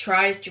heart,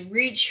 tries to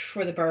reach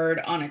for the bird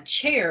on a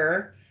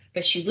chair,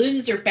 but she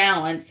loses her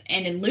balance,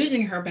 and in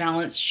losing her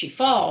balance, she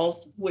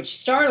falls, which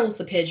startles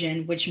the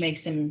pigeon, which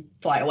makes him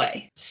fly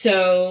away.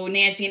 So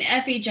Nancy and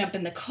Effie jump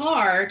in the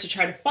car to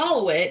try to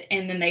follow it,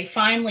 and then they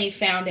finally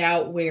found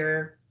out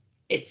where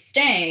it's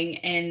staying,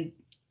 and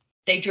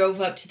they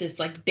drove up to this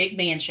like big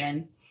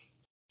mansion,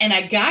 and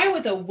a guy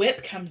with a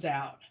whip comes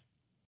out.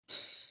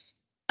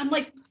 I'm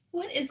like,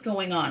 what is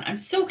going on? I'm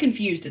so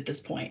confused at this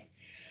point.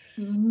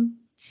 Mm-hmm.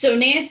 So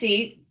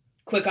Nancy,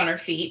 quick on her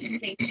feet,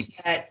 thinks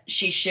that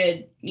she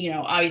should, you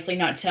know, obviously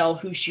not tell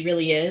who she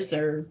really is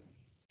or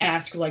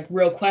ask like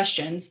real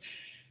questions.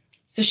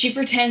 So she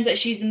pretends that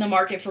she's in the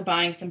market for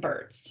buying some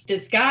birds.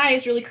 This guy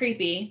is really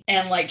creepy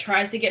and like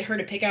tries to get her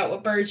to pick out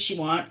what birds she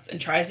wants and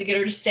tries to get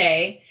her to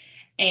stay.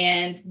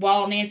 And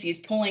while Nancy is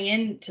pulling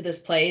into this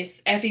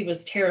place, Effie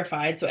was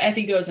terrified. So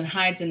Effie goes and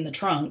hides in the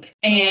trunk.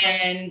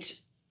 And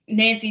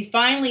Nancy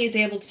finally is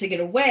able to get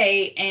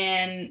away,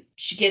 and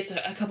she gets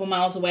a couple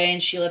miles away,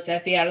 and she lets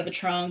Effie out of the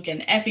trunk.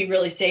 And Effie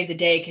really saved the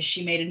day because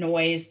she made a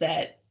noise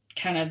that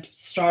kind of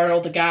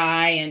startled the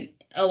guy and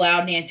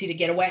allowed Nancy to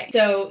get away.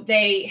 So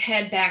they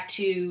head back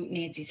to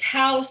Nancy's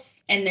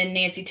house, and then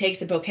Nancy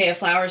takes a bouquet of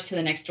flowers to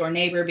the next door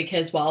neighbor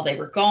because while they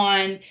were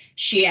gone,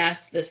 she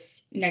asked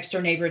this next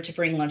door neighbor to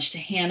bring lunch to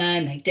Hannah,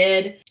 and they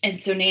did. And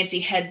so Nancy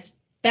heads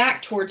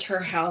back towards her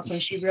house when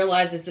she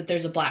realizes that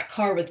there's a black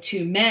car with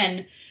two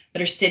men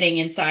that are sitting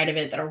inside of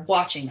it that are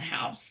watching the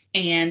house.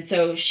 And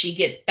so she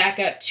gets back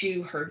up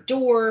to her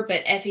door,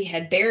 but Effie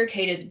had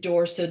barricaded the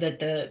door so that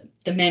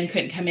the men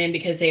couldn't come in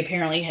because they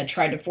apparently had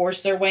tried to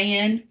force their way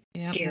in.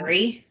 Yep.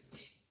 Scary.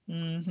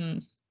 Mm-hmm.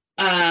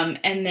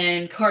 And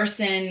then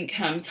Carson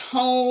comes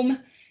home,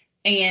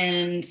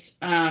 and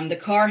the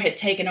car had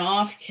taken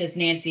off because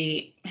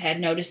Nancy had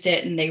noticed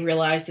it, and they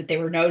realized that they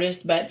were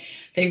noticed, but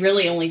they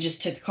really only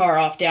just took the car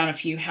off down a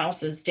few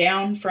houses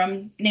down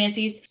from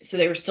Nancy's, so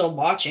they were still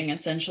watching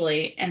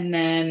essentially. And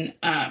then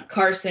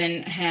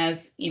Carson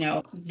has,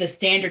 the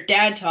standard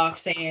dad talk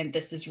saying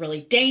this is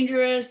really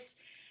dangerous.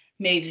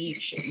 Maybe you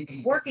should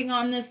be working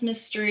on this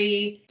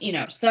mystery.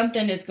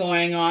 Something is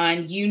going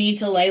on. You need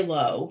to lay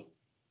low.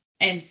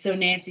 And so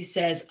Nancy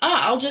says,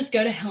 I'll just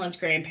go to Helen's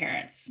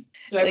grandparents.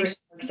 So everything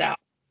works out.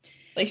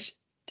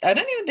 I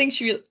don't even think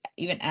she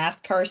even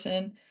asked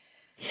Carson,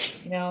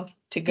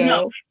 to go.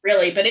 No,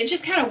 really. But it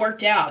just kind of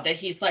worked out that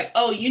he's like,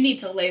 you need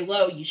to lay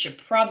low. You should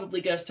probably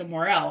go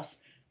somewhere else.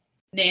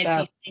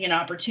 Nancy seeing an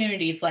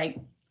opportunity is like,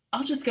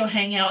 I'll just go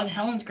hang out with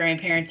Helen's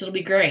grandparents. It'll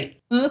be great.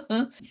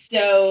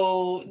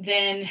 So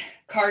then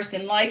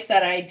Carson likes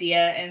that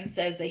idea and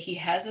says that he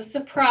has a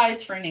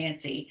surprise for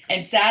Nancy.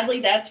 And sadly,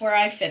 that's where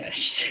I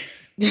finished.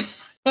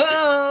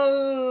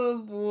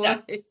 Oh,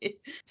 boy.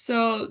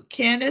 So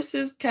Candace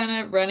is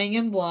kind of running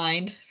him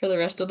blind for the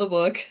rest of the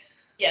book.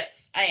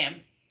 Yes, I am.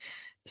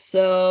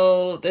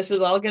 So this is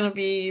all going to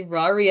be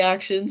raw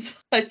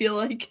reactions, I feel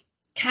like.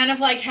 Kind of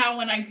like how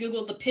when I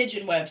Googled the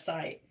pigeon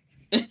website.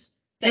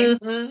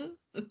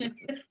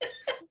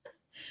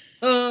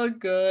 Oh,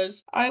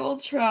 gosh. I will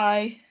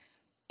try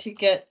to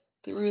get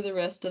through the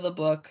rest of the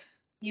book.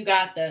 You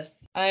got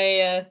this.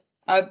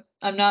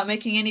 I'm not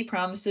making any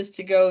promises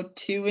to go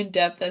too in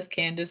depth as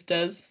Candace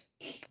does.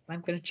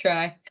 I'm going to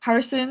try.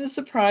 Carson's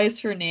surprise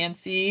for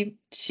Nancy.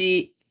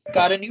 She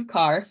got a new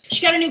car.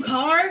 She got a new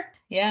car?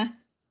 Yeah.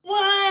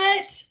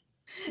 What?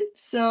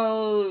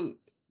 So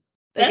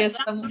that's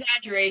not an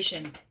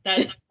exaggeration.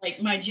 That's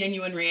like my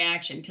genuine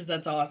reaction because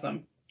that's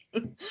awesome.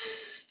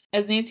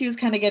 As Nancy was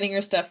kind of getting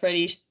her stuff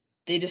ready,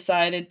 they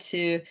decided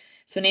to.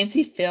 So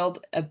Nancy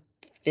filled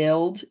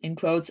in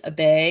quotes a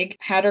bag,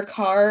 had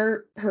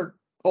her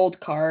old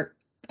car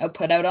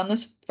put out on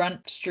this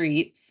front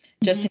street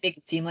just to make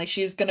it seem like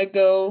she's gonna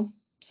go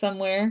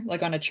somewhere,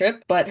 like on a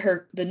trip. But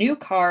the new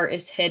car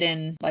is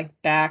hidden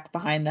like back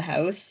behind the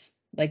house,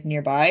 like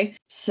nearby.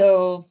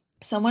 So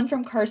someone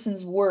from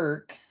Carson's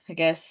work, I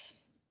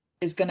guess,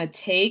 is gonna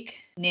take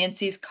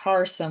Nancy's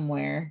car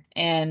somewhere,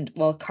 and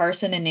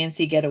Carson and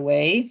Nancy get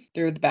away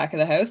through the back of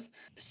the house.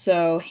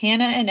 So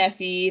Hannah and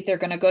Effie, they're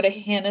gonna go to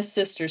Hannah's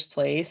sister's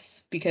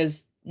place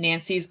because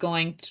Nancy's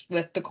going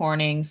with the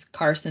Cornings.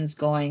 Carson's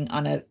going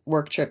on a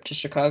work trip to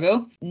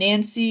Chicago.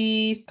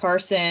 Nancy,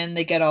 Carson,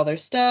 they get all their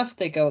stuff.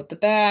 They go at the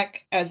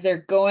back. As they're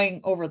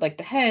going over like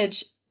the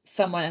hedge,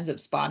 someone ends up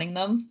spotting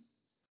them.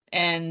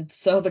 And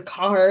so the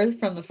car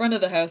from the front of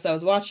the house I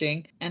was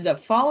watching ends up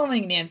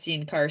following Nancy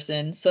and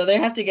Carson, so they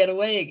have to get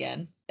away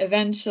again.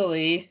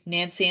 Eventually,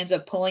 Nancy ends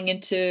up pulling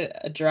into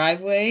a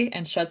driveway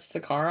and shuts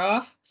the car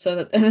off,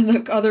 and then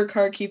the other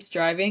car keeps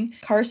driving.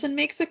 Carson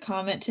makes a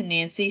comment to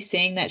Nancy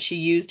saying that she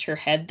used her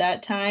head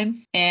that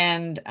time,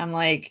 and I'm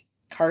like,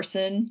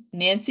 Carson,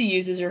 Nancy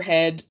uses her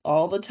head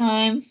all the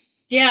time.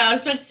 Yeah, I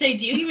was about to say,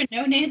 do you even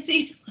know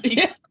Nancy?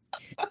 Yeah.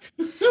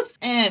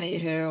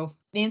 Anywho,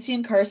 Nancy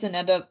and Carson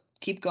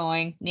keep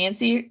going.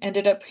 Nancy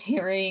ended up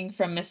hearing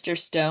from Mr.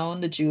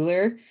 Stone, the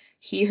jeweler.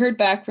 He heard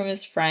back from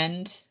his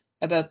friend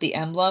about the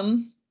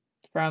emblem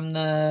from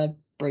the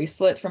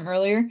bracelet from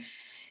earlier.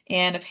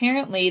 And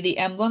apparently the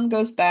emblem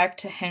goes back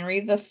to Henry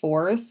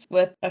IV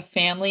with a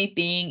family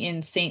being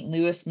in St.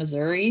 Louis,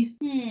 Missouri.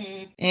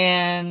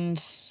 And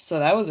so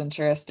that was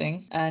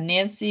interesting.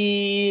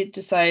 Nancy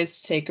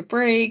decides to take a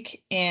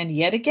break. And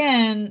yet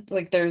again,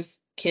 like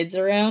there's kids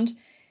around.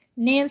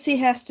 Nancy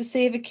has to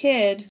save a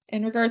kid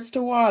in regards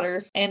to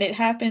water, and it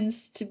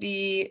happens to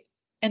be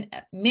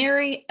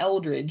Mary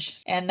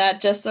Eldridge, and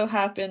that just so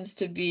happens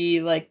to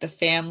be like the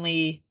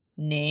family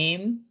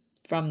name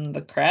from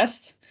the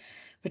crest,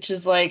 which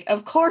is like,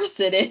 of course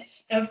it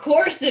is. Of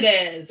course it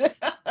is.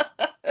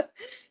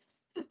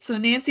 So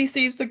Nancy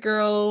saves the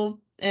girl,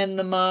 and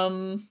the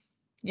mom,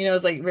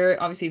 is like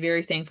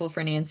very thankful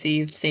for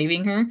Nancy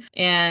saving her.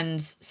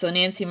 And so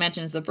Nancy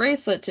mentions the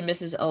bracelet to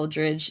Mrs.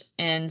 Eldridge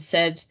and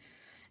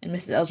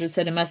Mrs. Eldridge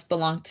said it must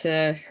belong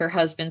to her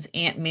husband's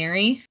Aunt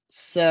Mary.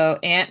 So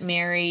Aunt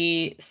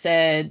Mary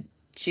said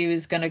She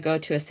was going to go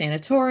to a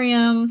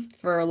sanatorium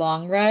for a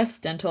long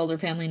rest and told her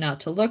family not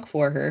to look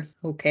for her.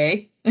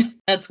 Okay.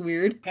 That's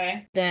weird.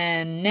 Okay.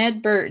 Then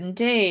Ned, Bert, and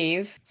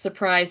Dave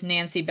surprised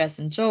Nancy, Bess,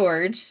 and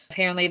George.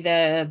 Apparently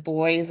the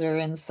boys are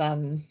in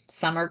some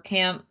summer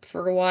camp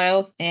for a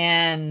while.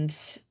 And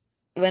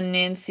when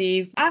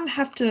Nancy...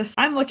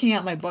 I'm looking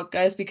at my book,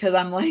 guys, because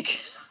I'm like...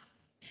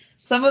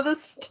 some of the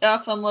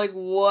stuff, I'm like,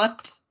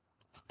 what?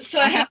 So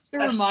I have to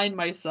remind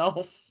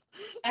myself.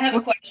 I have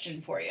a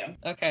question for you.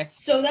 Okay.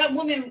 So that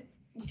woman,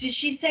 did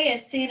she say a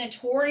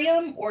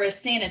sanatorium or a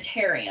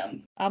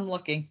sanitarium? I'm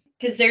looking.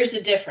 Because there's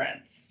a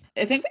difference.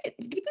 Didn't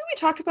we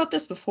talk about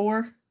this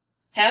before?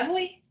 Have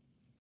we?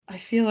 I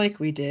feel like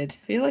we did.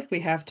 I feel like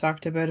we have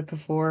talked about it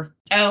before.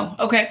 Oh,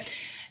 okay.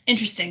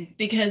 Interesting.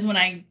 Because when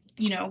I,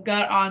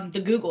 got on the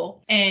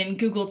Google and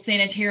Googled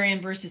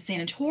sanitarium versus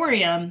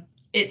sanatorium,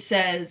 it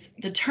says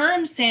the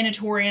terms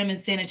sanatorium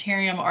and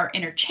sanitarium are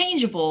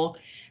interchangeable.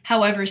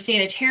 However,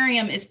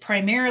 sanitarium is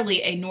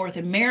primarily a North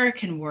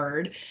American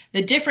word.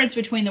 The difference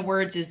between the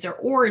words is their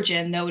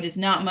origin, though it is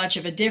not much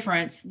of a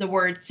difference. The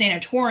word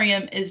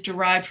sanatorium is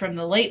derived from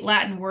the late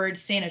Latin word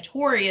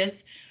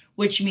sanatorius,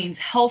 which means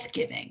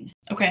health-giving.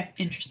 Okay,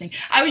 interesting.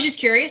 I was just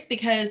curious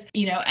because,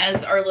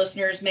 as our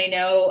listeners may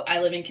know, I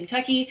live in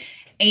Kentucky,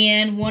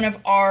 and one of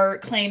our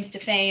claims to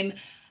fame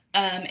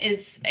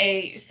is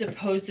a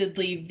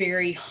supposedly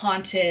very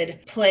haunted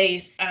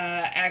place,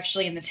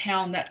 actually in the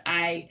town that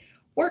I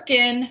work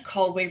in,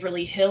 called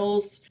Waverly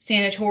Hills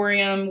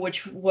Sanatorium,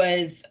 which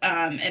was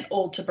an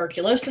old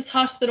tuberculosis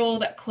hospital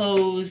that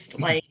closed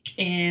like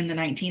in the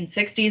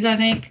 1960s, I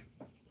think,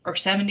 or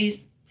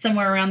 70s,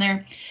 somewhere around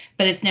there.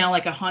 But it's now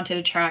like a haunted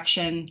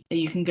attraction that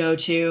you can go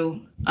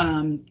to,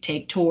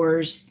 take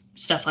tours,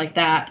 stuff like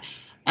that.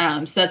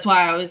 So that's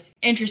why I was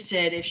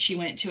interested if she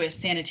went to a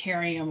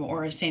sanitarium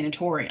or a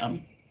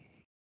sanatorium.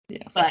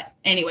 Yeah. But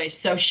anyway,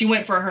 so she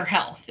went for her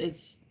health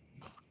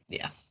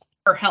Yeah.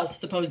 Her health,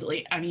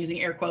 supposedly. I'm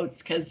using air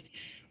quotes because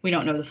we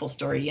don't know the full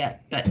story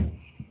yet, but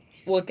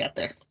we'll get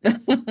there.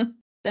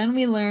 Then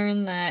we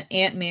learn that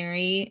Aunt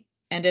Mary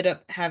ended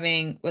up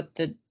having with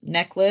the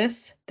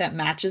necklace that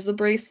matches the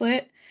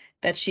bracelet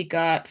that she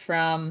got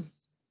from,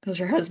 because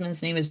her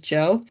husband's name is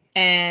Joe,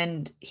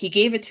 and he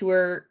gave it to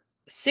her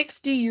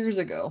 60 years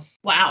ago.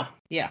 Wow.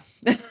 Yeah.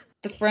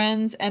 The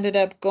friends ended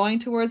up going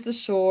towards the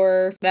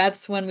shore.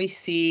 That's when we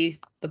see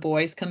the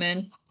boys come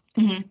in.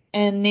 Mm-hmm.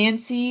 And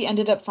Nancy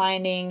ended up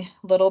finding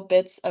little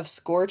bits of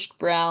scorched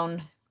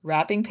brown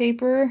wrapping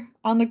paper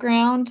on the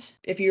ground.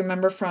 If you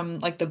remember from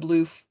like the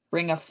blue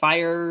ring of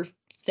fire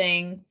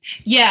thing.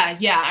 Yeah.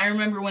 I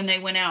remember when they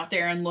went out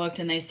there and looked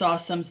and they saw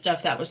some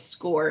stuff that was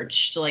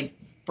scorched, like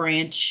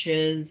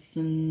branches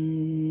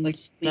and like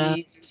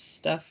leaves,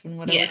 stuff and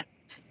whatever. Yeah.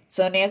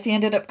 So Nancy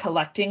ended up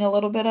collecting a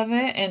little bit of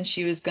it, and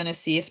she was going to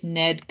see if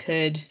Ned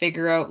could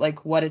figure out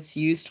like what it's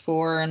used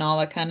for and all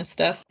that kind of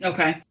stuff.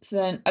 Okay. So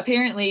then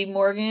apparently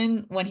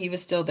Morgan, when he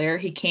was still there,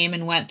 he came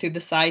and went through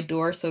the side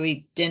door so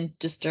he didn't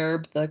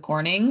disturb the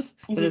Cornings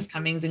with his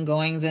comings and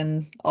goings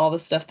and all the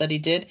stuff that he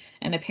did.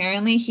 And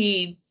apparently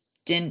he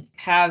didn't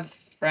have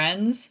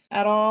friends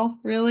at all,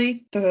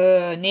 really.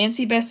 The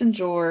Nancy, Bess, and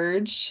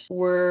George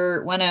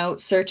went out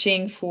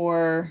searching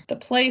for the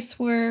place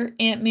where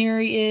Aunt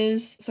Mary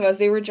is. So as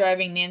they were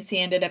driving, Nancy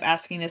ended up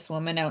asking this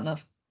woman out in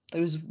the it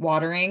was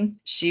watering.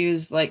 She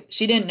was like,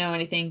 she didn't know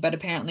anything, but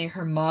apparently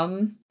her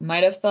mom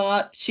might have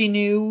thought she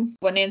knew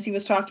what Nancy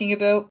was talking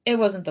about. It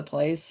wasn't the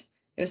place.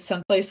 It was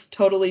someplace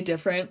totally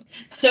different.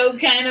 So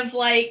kind of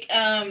like,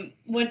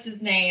 what's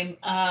his name?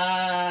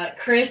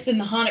 Chris in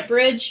the Haunted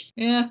Bridge?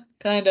 Yeah,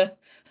 kind of.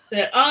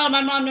 Said, oh,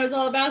 my mom knows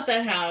all about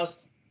that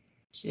house.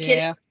 Just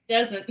kidding, she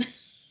doesn't.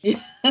 Yeah.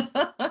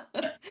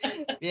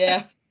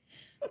 Yeah.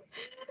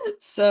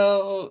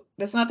 So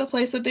that's not the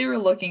place that they were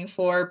looking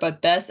for,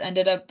 but Bess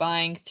ended up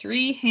buying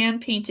 3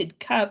 hand-painted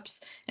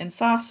cups and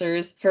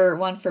saucers,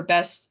 one for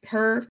Bess,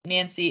 her,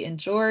 Nancy, and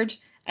George,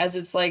 as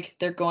it's like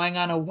they're going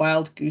on a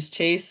wild goose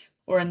chase,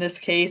 or in this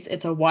case,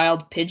 it's a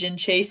wild pigeon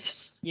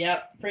chase.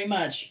 Yep, pretty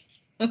much.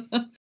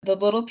 The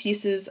little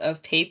pieces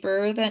of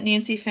paper that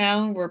Nancy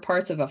found were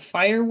parts of a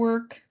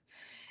firework,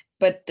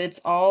 but it's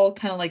all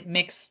kind of like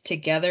mixed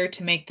together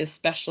to make this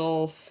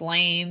special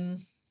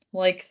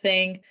flame-like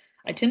thing.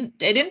 I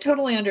didn't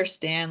totally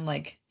understand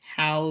like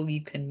how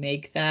you can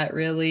make that,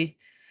 really.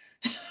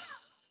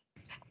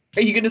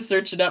 Are you going to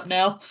search it up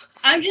now?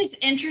 I'm just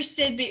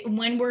interested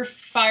when were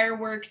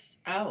fireworks.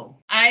 Oh,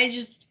 I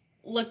just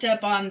looked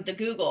up on the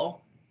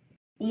Google.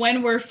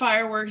 When were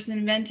fireworks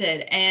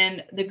invented?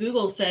 And the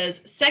Google says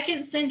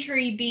 2nd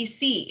century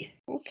BC.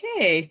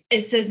 Okay.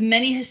 It says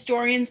many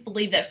historians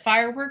believe that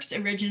fireworks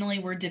originally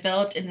were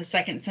developed in the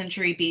 2nd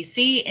century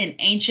BC in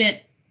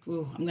ancient,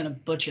 I'm going to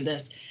butcher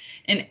this,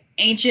 in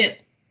ancient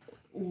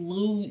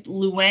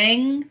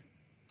Luang,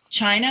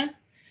 China.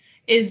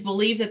 It is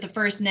believed that the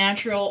first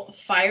natural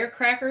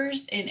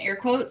firecrackers, in air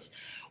quotes,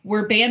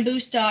 were bamboo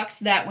stalks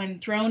that when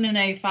thrown in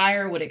a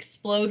fire would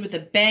explode with a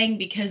bang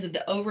because of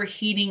the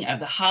overheating of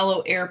the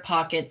hollow air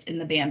pockets in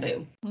the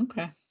bamboo.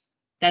 Okay.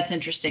 That's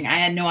interesting. I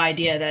had no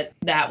idea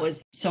that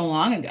was so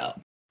long ago.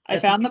 I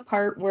found the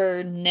part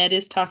where Ned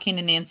is talking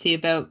to Nancy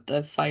about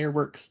the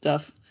fireworks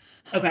stuff.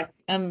 Okay.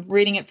 I'm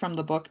reading it from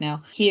the book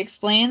now. He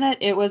explained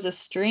that it was a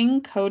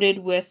string coated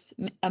with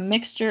a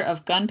mixture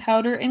of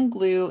gunpowder and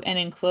glue and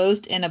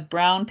enclosed in a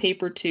brown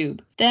paper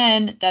tube.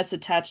 Then that's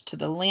attached to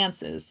the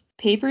lances.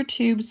 Paper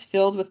tubes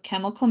filled with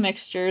chemical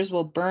mixtures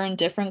will burn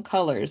different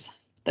colors.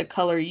 The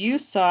color you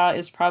saw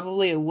is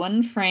probably a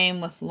wooden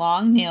frame with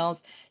long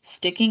nails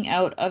sticking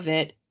out of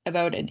it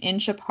about an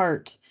inch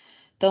apart.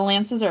 The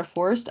lances are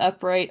forced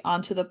upright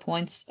onto the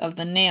points of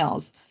the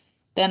nails.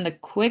 Then the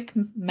quick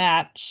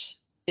match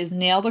is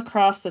nailed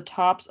across the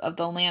tops of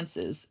the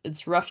lances.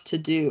 It's rough to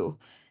do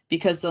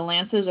because the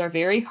lances are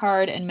very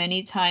hard and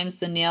many times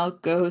the nail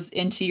goes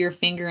into your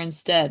finger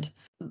instead.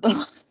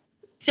 I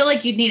feel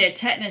like you'd need a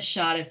tetanus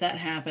shot if that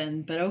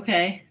happened, but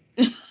okay.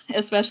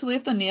 Especially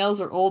if the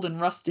nails are old and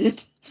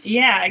rusted.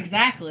 Yeah,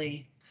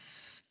 exactly.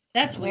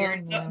 That's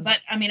weird. man. But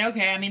I mean,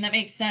 okay, I mean, that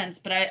makes sense,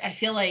 but I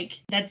feel like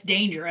that's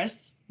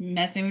dangerous,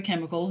 messing with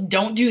chemicals.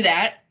 Don't do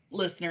that,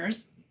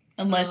 listeners,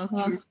 unless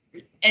you're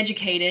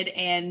educated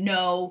and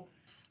know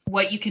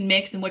what you can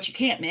mix and what you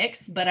can't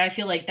mix. But I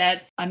feel like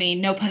that's, I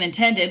mean, no pun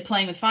intended,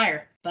 playing with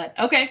fire. But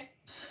okay.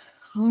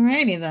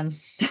 Alrighty then.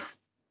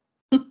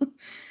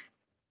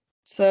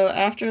 So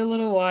after a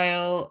little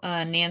while,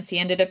 Nancy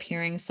ended up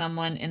hearing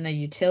someone in the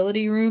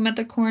utility room at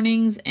the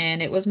Cornings,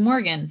 and it was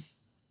Morgan.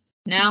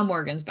 Now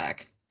Morgan's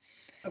back.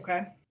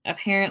 Okay.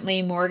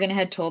 Apparently, Morgan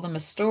had told them a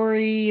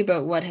story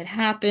about what had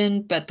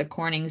happened, but the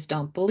Cornings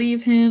don't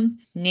believe him.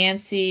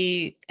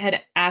 Nancy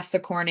had asked the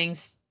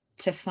Cornings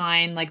to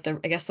find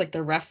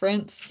the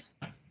reference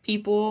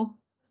people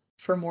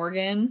for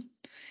Morgan,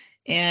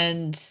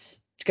 and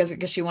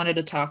because she wanted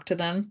to talk to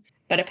them.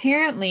 But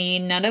apparently,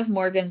 none of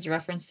Morgan's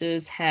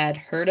references had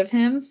heard of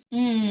him.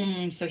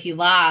 So he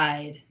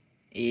lied.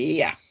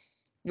 Yeah,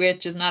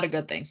 which is not a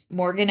good thing.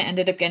 Morgan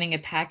ended up getting a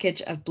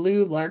package of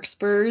blue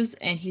Larkspurs,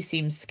 and he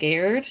seemed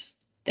scared.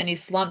 Then he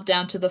slumped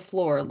down to the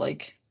floor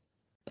like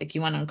he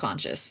went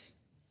unconscious.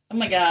 Oh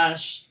my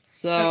gosh.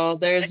 So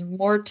there's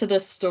more to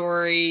the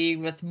story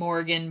with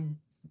Morgan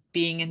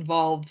being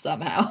involved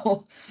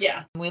somehow.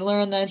 Yeah. We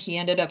learned that he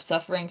ended up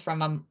suffering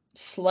from a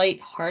slight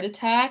heart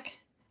attack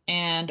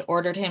and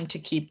ordered him to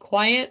keep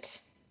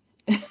quiet.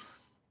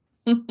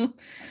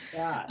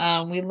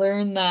 Gosh. We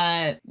learned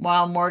that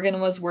while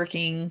Morgan was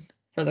working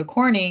for the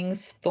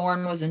Cornings,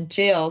 Thorne was in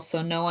jail,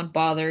 so no one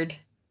bothered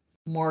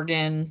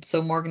Morgan.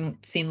 So Morgan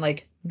seemed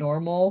like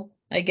normal,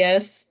 I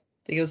guess.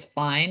 I think it was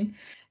fine.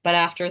 But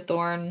after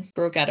Thorne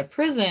broke out of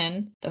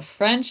prison, the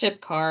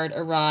friendship card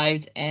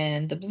arrived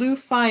and the blue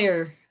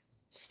fire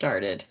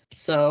started.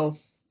 So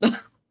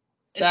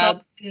It's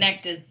all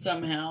connected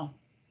somehow.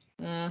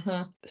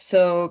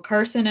 So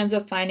Carson ends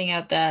up finding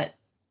out that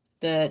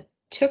the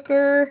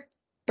Tooker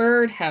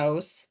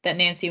birdhouse that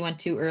Nancy went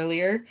to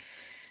earlier,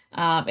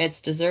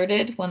 it's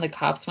deserted when the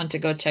cops went to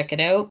go check it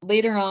out.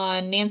 Later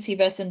on, Nancy,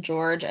 Bess, and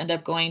George end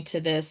up going to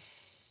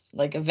this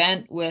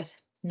event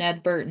with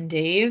Ned, Bert, and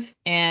Dave.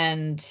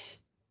 And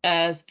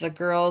as the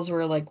girls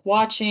were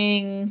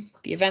watching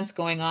the events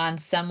going on,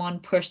 someone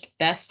pushed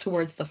Bess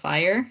towards the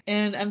fire.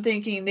 And I'm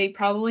thinking they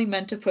probably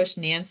meant to push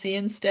Nancy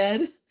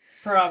instead.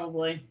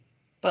 Probably.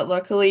 But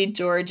luckily,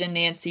 George and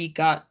Nancy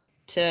got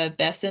to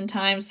Bess in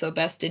time, so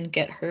Bess didn't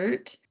get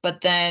hurt. But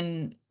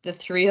then the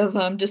three of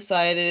them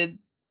decided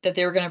that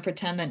they were going to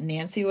pretend that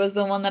Nancy was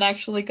the one that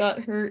actually got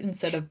hurt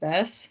instead of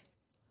Bess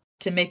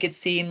to make it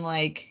seem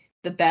like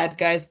the bad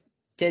guys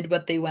did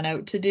what they went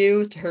out to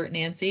do, to hurt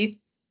Nancy.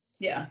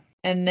 Yeah.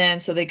 And then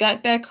so they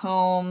got back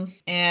home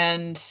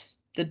and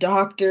the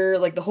doctor,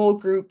 the whole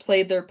group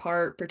played their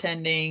part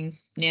pretending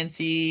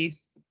Nancy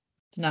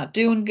is not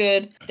doing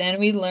good. Then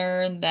we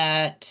learned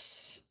that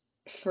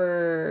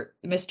for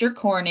Mr.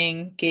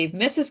 Corning gave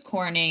Mrs.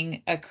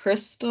 Corning a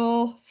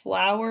crystal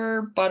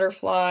flower,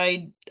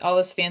 butterfly, all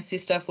this fancy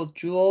stuff with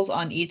jewels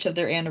on each of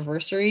their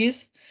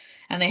anniversaries.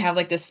 And they have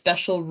this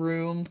special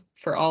room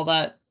for all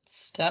that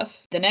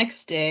stuff. The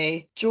next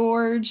day,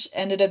 George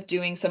ended up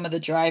doing some of the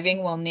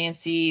driving while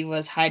Nancy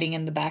was hiding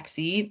in the back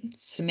seat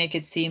to make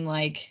it seem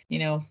like,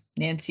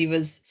 Nancy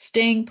was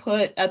staying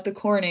put at the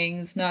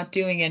Cornings, not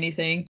doing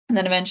anything. And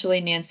then eventually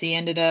Nancy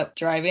ended up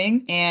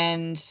driving,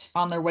 and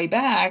on their way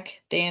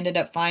back, they ended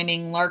up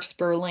finding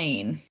Larkspur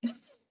Lane.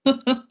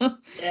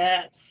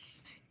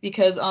 Yes.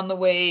 Because on the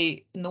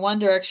way in the one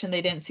direction,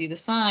 they didn't see the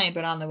sign,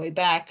 but on the way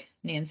back,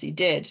 Nancy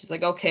did. She's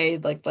like, okay,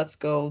 let's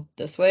go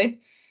this way.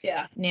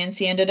 Yeah.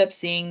 Nancy ended up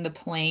seeing the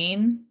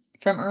plane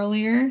from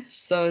earlier.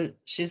 So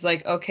she's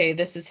like, okay,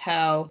 this is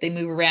how they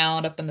move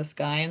around up in the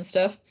sky and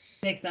stuff.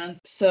 Makes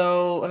sense.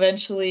 So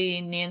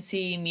eventually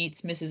Nancy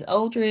meets Mrs.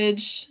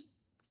 Eldridge,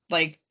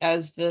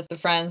 as the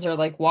friends are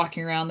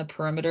walking around the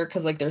perimeter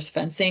because there's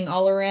fencing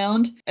all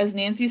around. As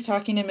Nancy's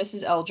talking to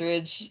Mrs.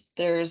 Eldridge,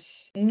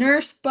 there's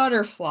Nurse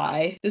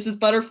Butterfly. This is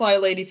Butterfly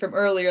Lady from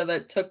earlier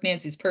that took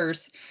Nancy's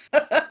purse.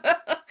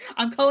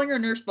 I'm calling her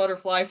Nurse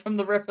Butterfly for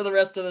the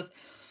rest of this.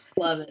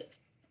 Love it.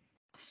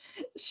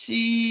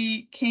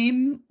 She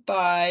came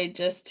by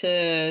just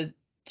to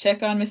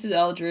check on Mrs.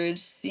 Eldridge,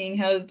 seeing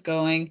how it's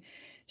going.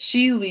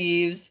 She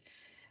leaves.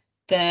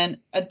 Then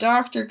a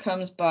doctor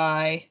comes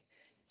by,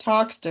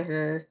 talks to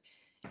her,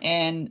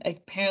 and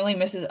apparently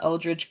Mrs.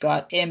 Eldridge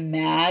got him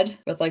mad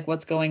with like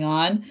what's going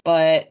on.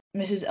 But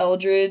Mrs.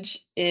 Eldridge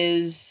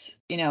is,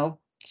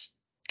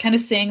 kind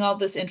of saying all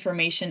this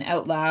information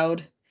out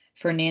loud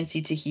for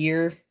Nancy to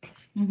hear.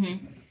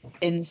 Mm-hmm.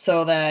 And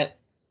so that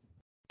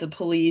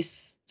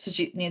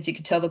Nancy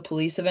could tell the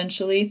police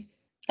eventually.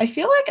 I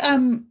feel like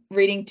I'm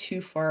reading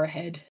too far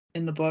ahead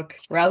in the book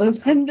rather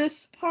than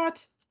this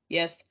part.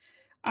 Yes,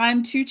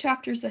 I'm 2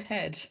 chapters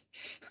ahead.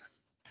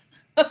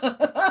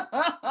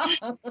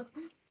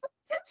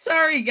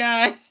 Sorry,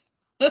 guys.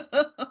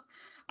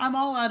 I'm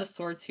all out of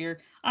sorts here.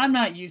 I'm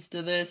not used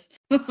to this.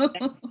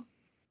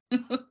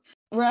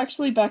 We're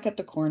actually back at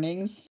the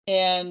Cornings,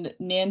 and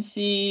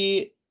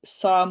Nancy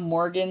saw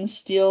Morgan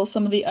steal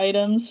some of the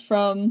items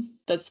from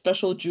that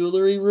special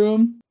jewelry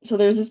room. So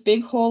there's this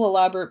big whole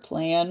elaborate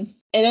plan.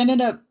 It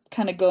ended up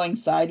kind of going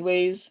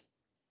sideways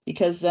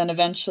because then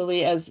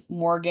eventually, as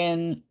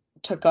Morgan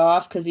took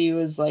off, because he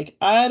was like,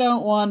 I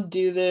don't want to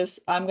do this,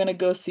 I'm going to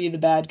go see the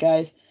bad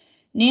guys,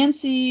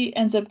 Nancy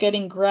ends up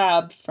getting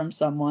grabbed from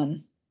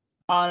someone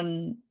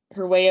on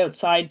her way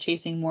outside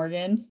chasing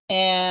Morgan,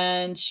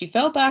 and she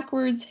fell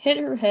backwards, hit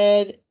her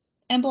head,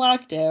 and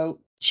blacked out.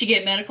 She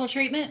get medical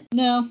treatment?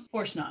 No. Of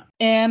course not.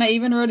 And I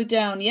even wrote it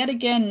down. Yet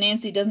again,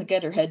 Nancy doesn't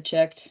get her head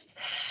checked.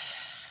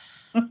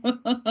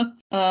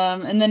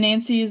 And then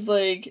Nancy's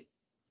like,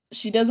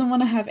 she doesn't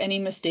want to have any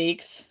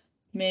mistakes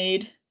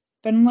made.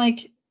 But I'm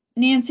like,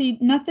 Nancy,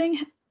 nothing.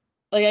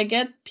 Like, I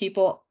get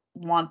people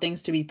want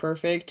things to be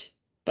perfect,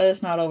 but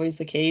it's not always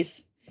the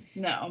case.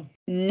 No.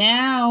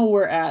 Now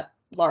we're at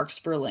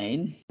Larkspur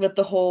Lane with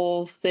the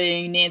whole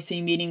thing, Nancy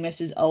meeting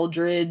Mrs.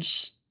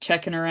 Eldridge,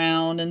 checking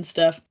around and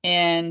stuff.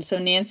 And so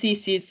Nancy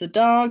sees the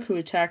dog who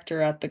attacked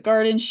her at the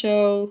garden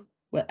show,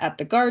 at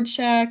the guard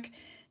shack.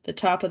 The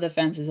top of the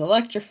fence is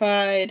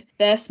electrified.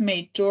 Bess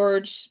made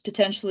George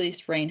potentially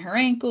sprain her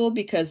ankle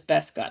because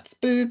Bess got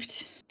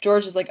spooked.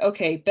 George is like,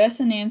 okay, Bess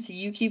and Nancy,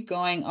 you keep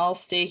going. I'll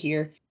stay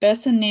here.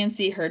 Bess and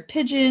Nancy heard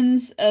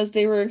pigeons as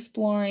they were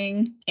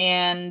exploring.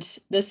 And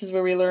this is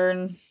where we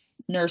learn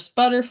Nurse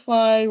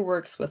Butterfly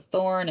works with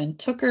Thorne and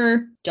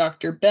Tooker.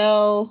 Dr.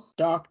 Bell,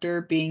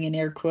 doctor being in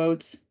air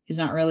quotes, he's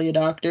not really a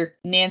doctor.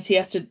 Nancy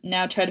has to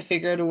now try to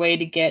figure out a way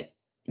to get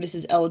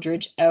Mrs.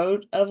 Eldridge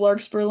out of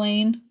Larkspur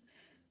Lane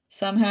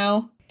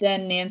somehow.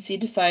 Then Nancy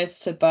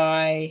decides to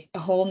buy a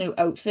whole new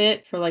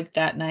outfit for like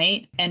that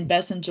night. And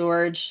Bess and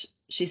George,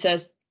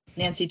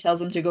 Nancy tells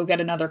them to go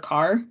get another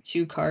car,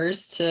 2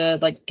 cars to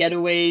like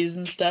getaways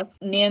and stuff.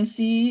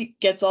 Nancy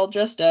gets all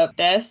dressed up.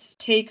 Bess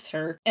takes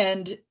her,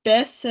 and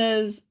Bess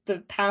says the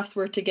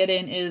password to get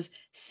in is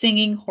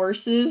singing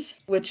horses,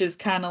 which is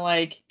kind of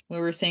like we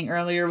were saying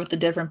earlier with the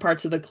different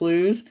parts of the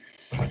clues.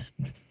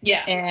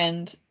 Yeah.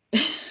 And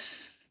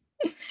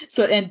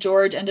and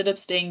George ended up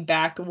staying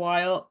back a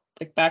while,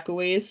 like back a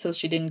ways, so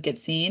she didn't get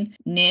seen.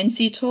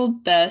 Nancy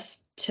told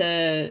Bess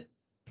to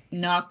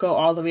not go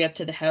all the way up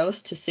to the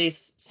house, to stay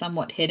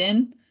somewhat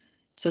hidden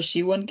so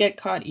she wouldn't get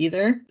caught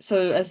either. So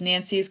as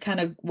Nancy's kind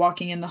of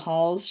walking in the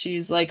halls,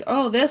 she's like,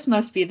 oh, this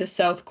must be the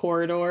south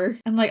corridor.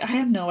 I'm like, I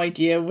have no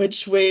idea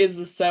which way is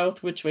the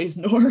south, which way is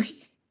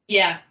north.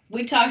 Yeah,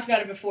 we've talked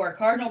about it before.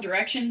 Cardinal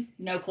directions,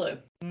 no clue.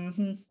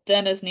 Mm-hmm.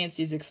 Then as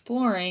Nancy's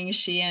exploring,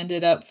 she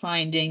ended up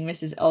finding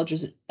Mrs.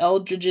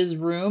 Eldridge's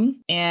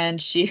room,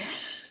 and she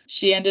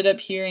ended up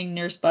hearing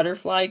Nurse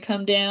Butterfly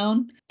come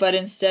down, but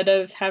instead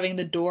of having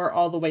the door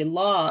all the way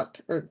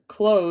locked or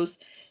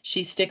closed,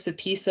 she sticks a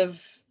piece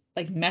of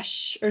like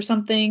mesh or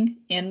something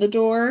in the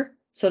door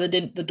so that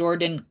the door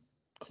didn't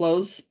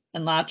close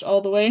and latch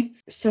all the way.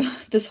 So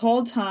this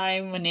whole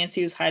time when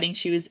Nancy was hiding,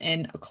 she was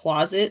in a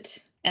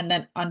closet and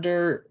then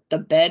under the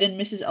bed in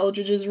Mrs.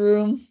 Eldridge's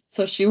room,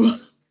 so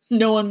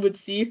no one would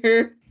see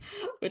her.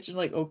 Which is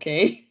like,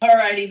 okay.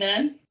 Alrighty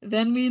then.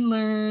 Then we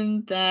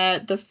learn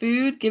that the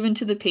food given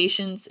to the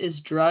patients is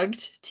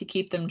drugged to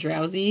keep them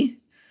drowsy.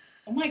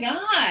 Oh my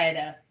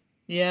god.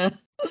 Yeah.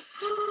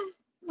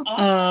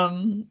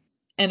 Awesome.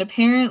 And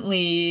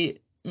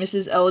apparently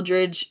Mrs.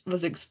 Eldridge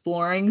was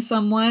exploring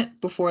somewhat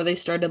before they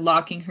started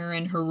locking her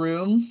in her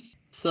room.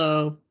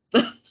 So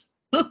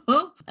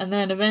and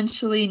then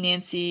eventually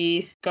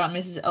Nancy got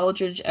Mrs.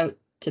 Eldridge out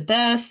to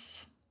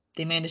Bess.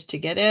 They managed to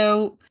get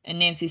out, and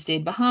Nancy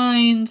stayed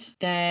behind.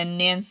 Then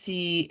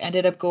Nancy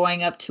ended up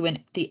going up to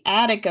the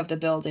attic of the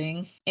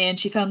building, and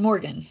she found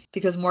Morgan,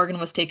 because Morgan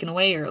was taken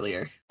away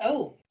earlier.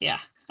 Oh. Yeah,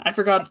 I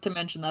forgot to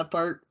mention that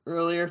part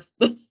earlier.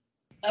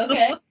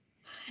 Okay.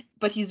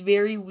 But he's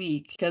very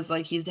weak, because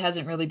like he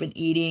hasn't really been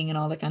eating and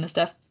all that kind of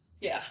stuff.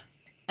 Yeah.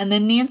 And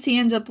then Nancy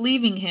ends up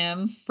leaving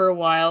him for a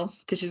while,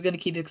 because she's going to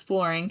keep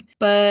exploring.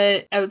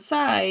 But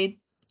outside,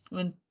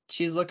 when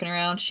she's looking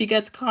around, she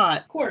gets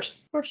caught. Of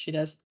course she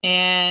does.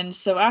 And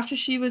so after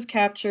she was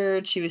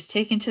captured, she was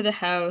taken to the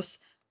house.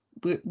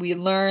 We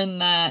learn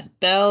that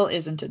Bell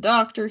isn't a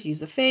doctor,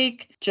 he's a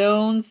fake.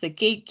 Jones, the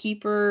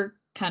gatekeeper,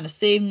 kind of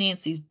saved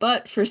Nancy's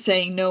butt for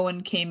saying no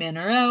one came in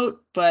or out,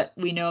 but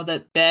we know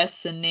that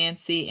Bess and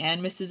Nancy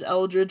and Mrs.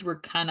 Eldridge were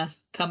kind of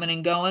coming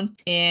and going.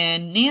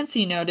 And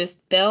Nancy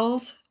noticed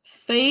Belle's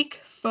fake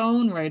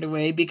phone right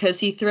away because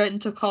he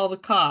threatened to call the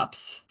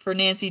cops for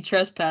Nancy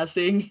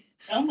trespassing.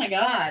 Oh my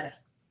God.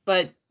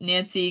 But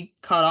Nancy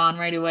caught on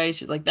right away.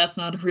 She's like, that's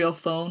not a real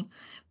phone.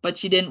 But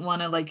she didn't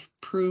want to like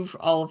prove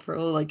all of her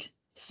like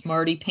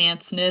smarty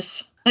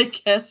pantsness, I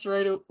guess,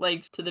 right,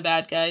 like to the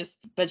bad guys.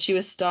 But she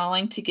was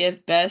stalling to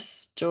give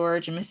Bess,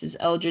 George, and Mrs.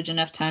 Eldridge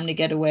enough time to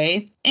get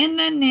away. And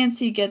then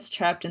Nancy gets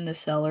trapped in the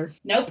cellar.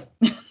 Nope.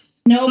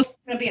 Nope.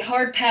 Gonna be a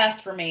hard pass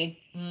for me.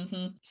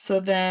 So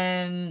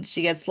then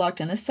she gets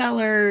locked in the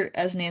cellar.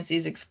 As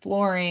Nancy's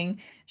exploring,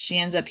 she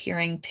ends up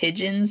hearing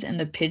pigeons in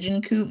the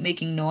pigeon coop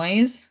making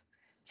noise.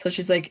 So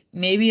she's like,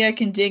 maybe I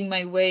can dig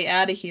my way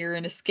out of here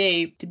and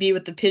escape to be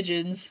with the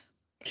pigeons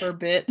for a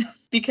bit.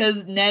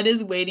 Because Ned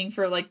is waiting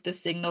for like the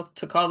signal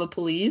to call the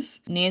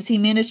police. Nancy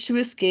managed to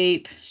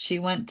escape. She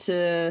went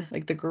to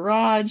like the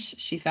garage.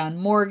 She found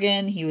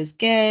Morgan. He was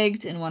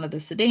gagged in one of the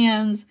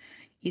sedans.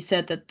 He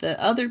said that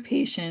the other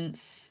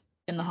patients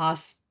in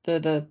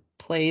the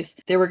place,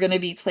 they were going to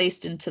be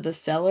placed into the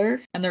cellar.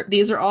 And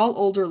these are all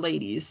older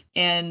ladies.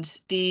 And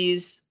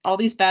all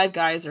these bad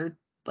guys are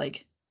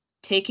like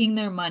taking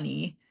their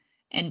money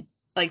and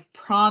like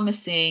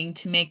promising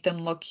to make them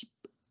look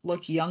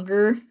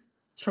younger,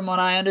 from what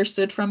I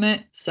understood from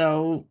it.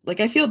 So like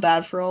I feel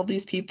bad for all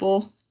these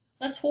people.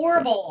 That's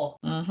horrible.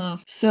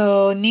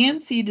 So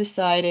Nancy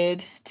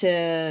decided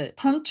to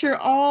puncture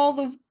all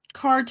the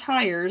car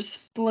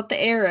tires to let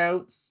the air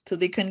out so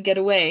they couldn't get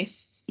away.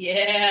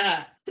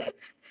 Yeah.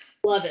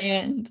 Love it.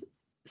 And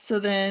so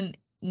then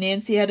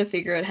Nancy had to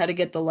figure out how to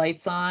get the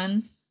lights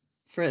on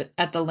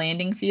at the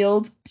landing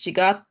field. She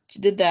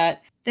did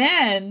that.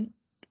 Then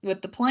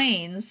with the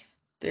planes,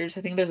 I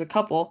think there's a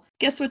couple.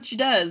 Guess what she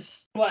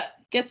does? What?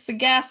 Gets the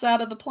gas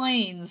out of the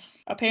planes.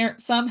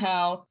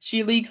 Somehow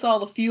she leaks all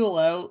the fuel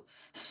out.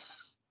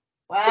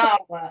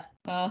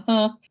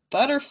 Wow.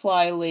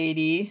 Butterfly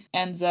lady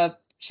ends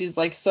up, she's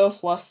like so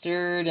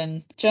flustered,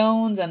 and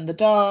Jones and the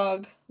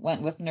dog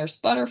went with Nurse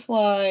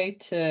Butterfly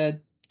to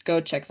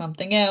go check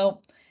something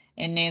out.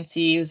 And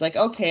Nancy was like,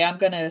 okay, I'm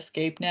gonna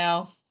escape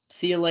now.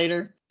 See you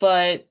later.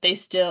 But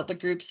the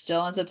group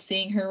still ends up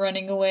seeing her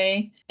running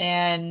away.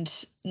 And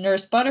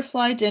Nurse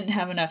Butterfly didn't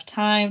have enough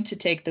time to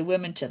take the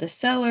women to the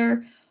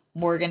cellar.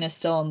 Morgan is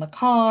still in the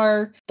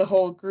car. The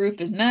whole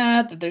group is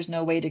mad that there's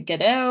no way to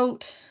get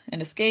out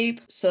and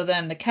escape. So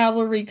then the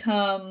cavalry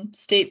come,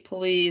 state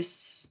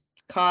police,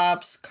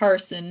 cops,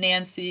 Carson,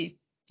 Nancy's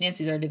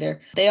already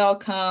there. They all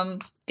come,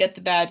 get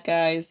the bad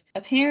guys.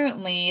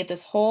 Apparently,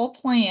 this whole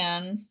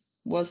plan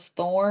was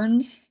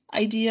Thorne's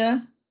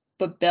idea,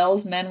 but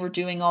Belle's men were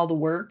doing all the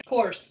work. Of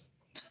course.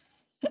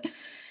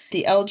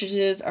 The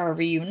Eldridges are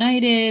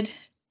reunited,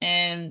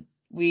 and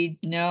we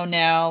know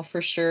now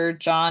for sure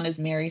John is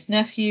Mary's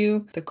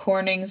nephew. The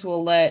Cornings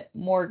will let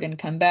Morgan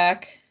come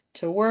back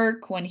to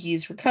work when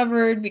he's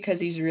recovered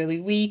because he's really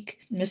weak.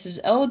 Mrs.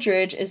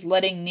 Eldridge is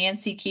letting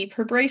Nancy keep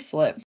her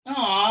bracelet.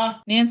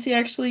 Aw. Nancy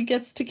actually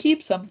gets to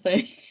keep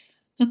something.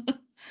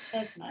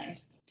 That's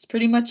nice. That's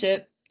pretty much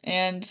it.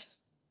 And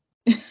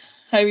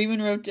I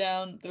even wrote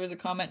down, there was a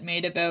comment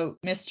made about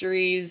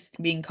mysteries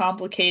being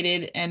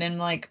complicated, and I'm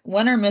like,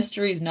 when are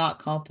mysteries not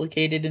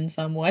complicated in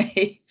some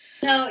way?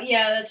 No,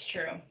 yeah, that's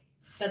true.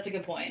 That's a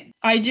good point.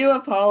 I do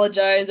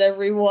apologize,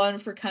 everyone,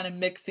 for kind of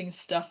mixing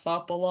stuff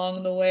up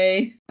along the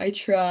way. I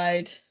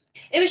tried.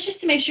 It was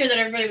just to make sure that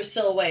everybody was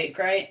still awake,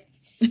 right?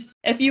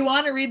 If you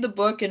want to read the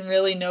book and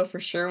really know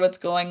for sure what's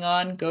going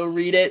on, go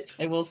read it,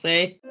 I will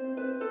say.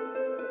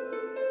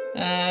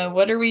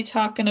 What are we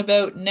talking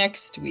about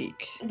next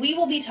week? We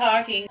will be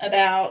talking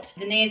about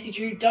the Nancy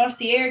Drew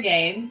Dossier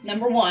game.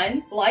 Number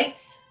 1,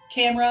 lights,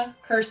 camera,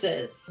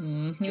 curses.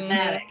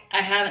 Dramatic.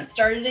 I haven't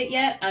started it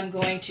yet. I'm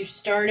going to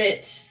start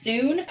it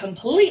soon.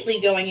 Completely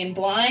going in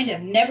blind.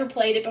 I've never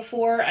played it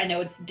before. I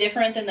know it's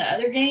different than the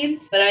other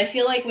games, but I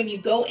feel like when you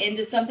go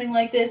into something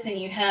like this and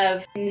you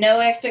have no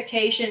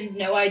expectations,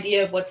 no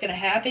idea of what's going to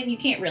happen, you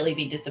can't really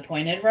be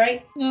disappointed,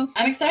 right? No.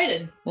 I'm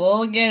excited.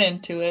 We'll get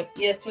into it.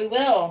 Yes, we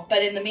will.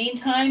 But in the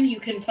meantime, you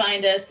can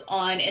find us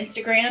on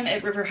Instagram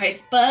at River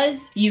Heights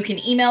Buzz. You can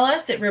email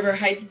us at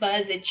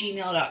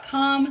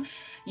riverheightsbuzz@gmail.com.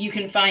 You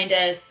can find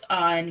us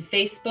on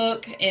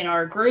Facebook in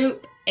our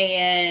group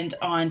and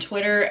on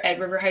Twitter at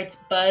River Heights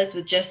Buzz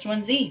with just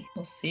one Z.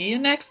 We'll see you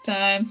next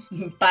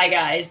time. Bye,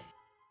 guys.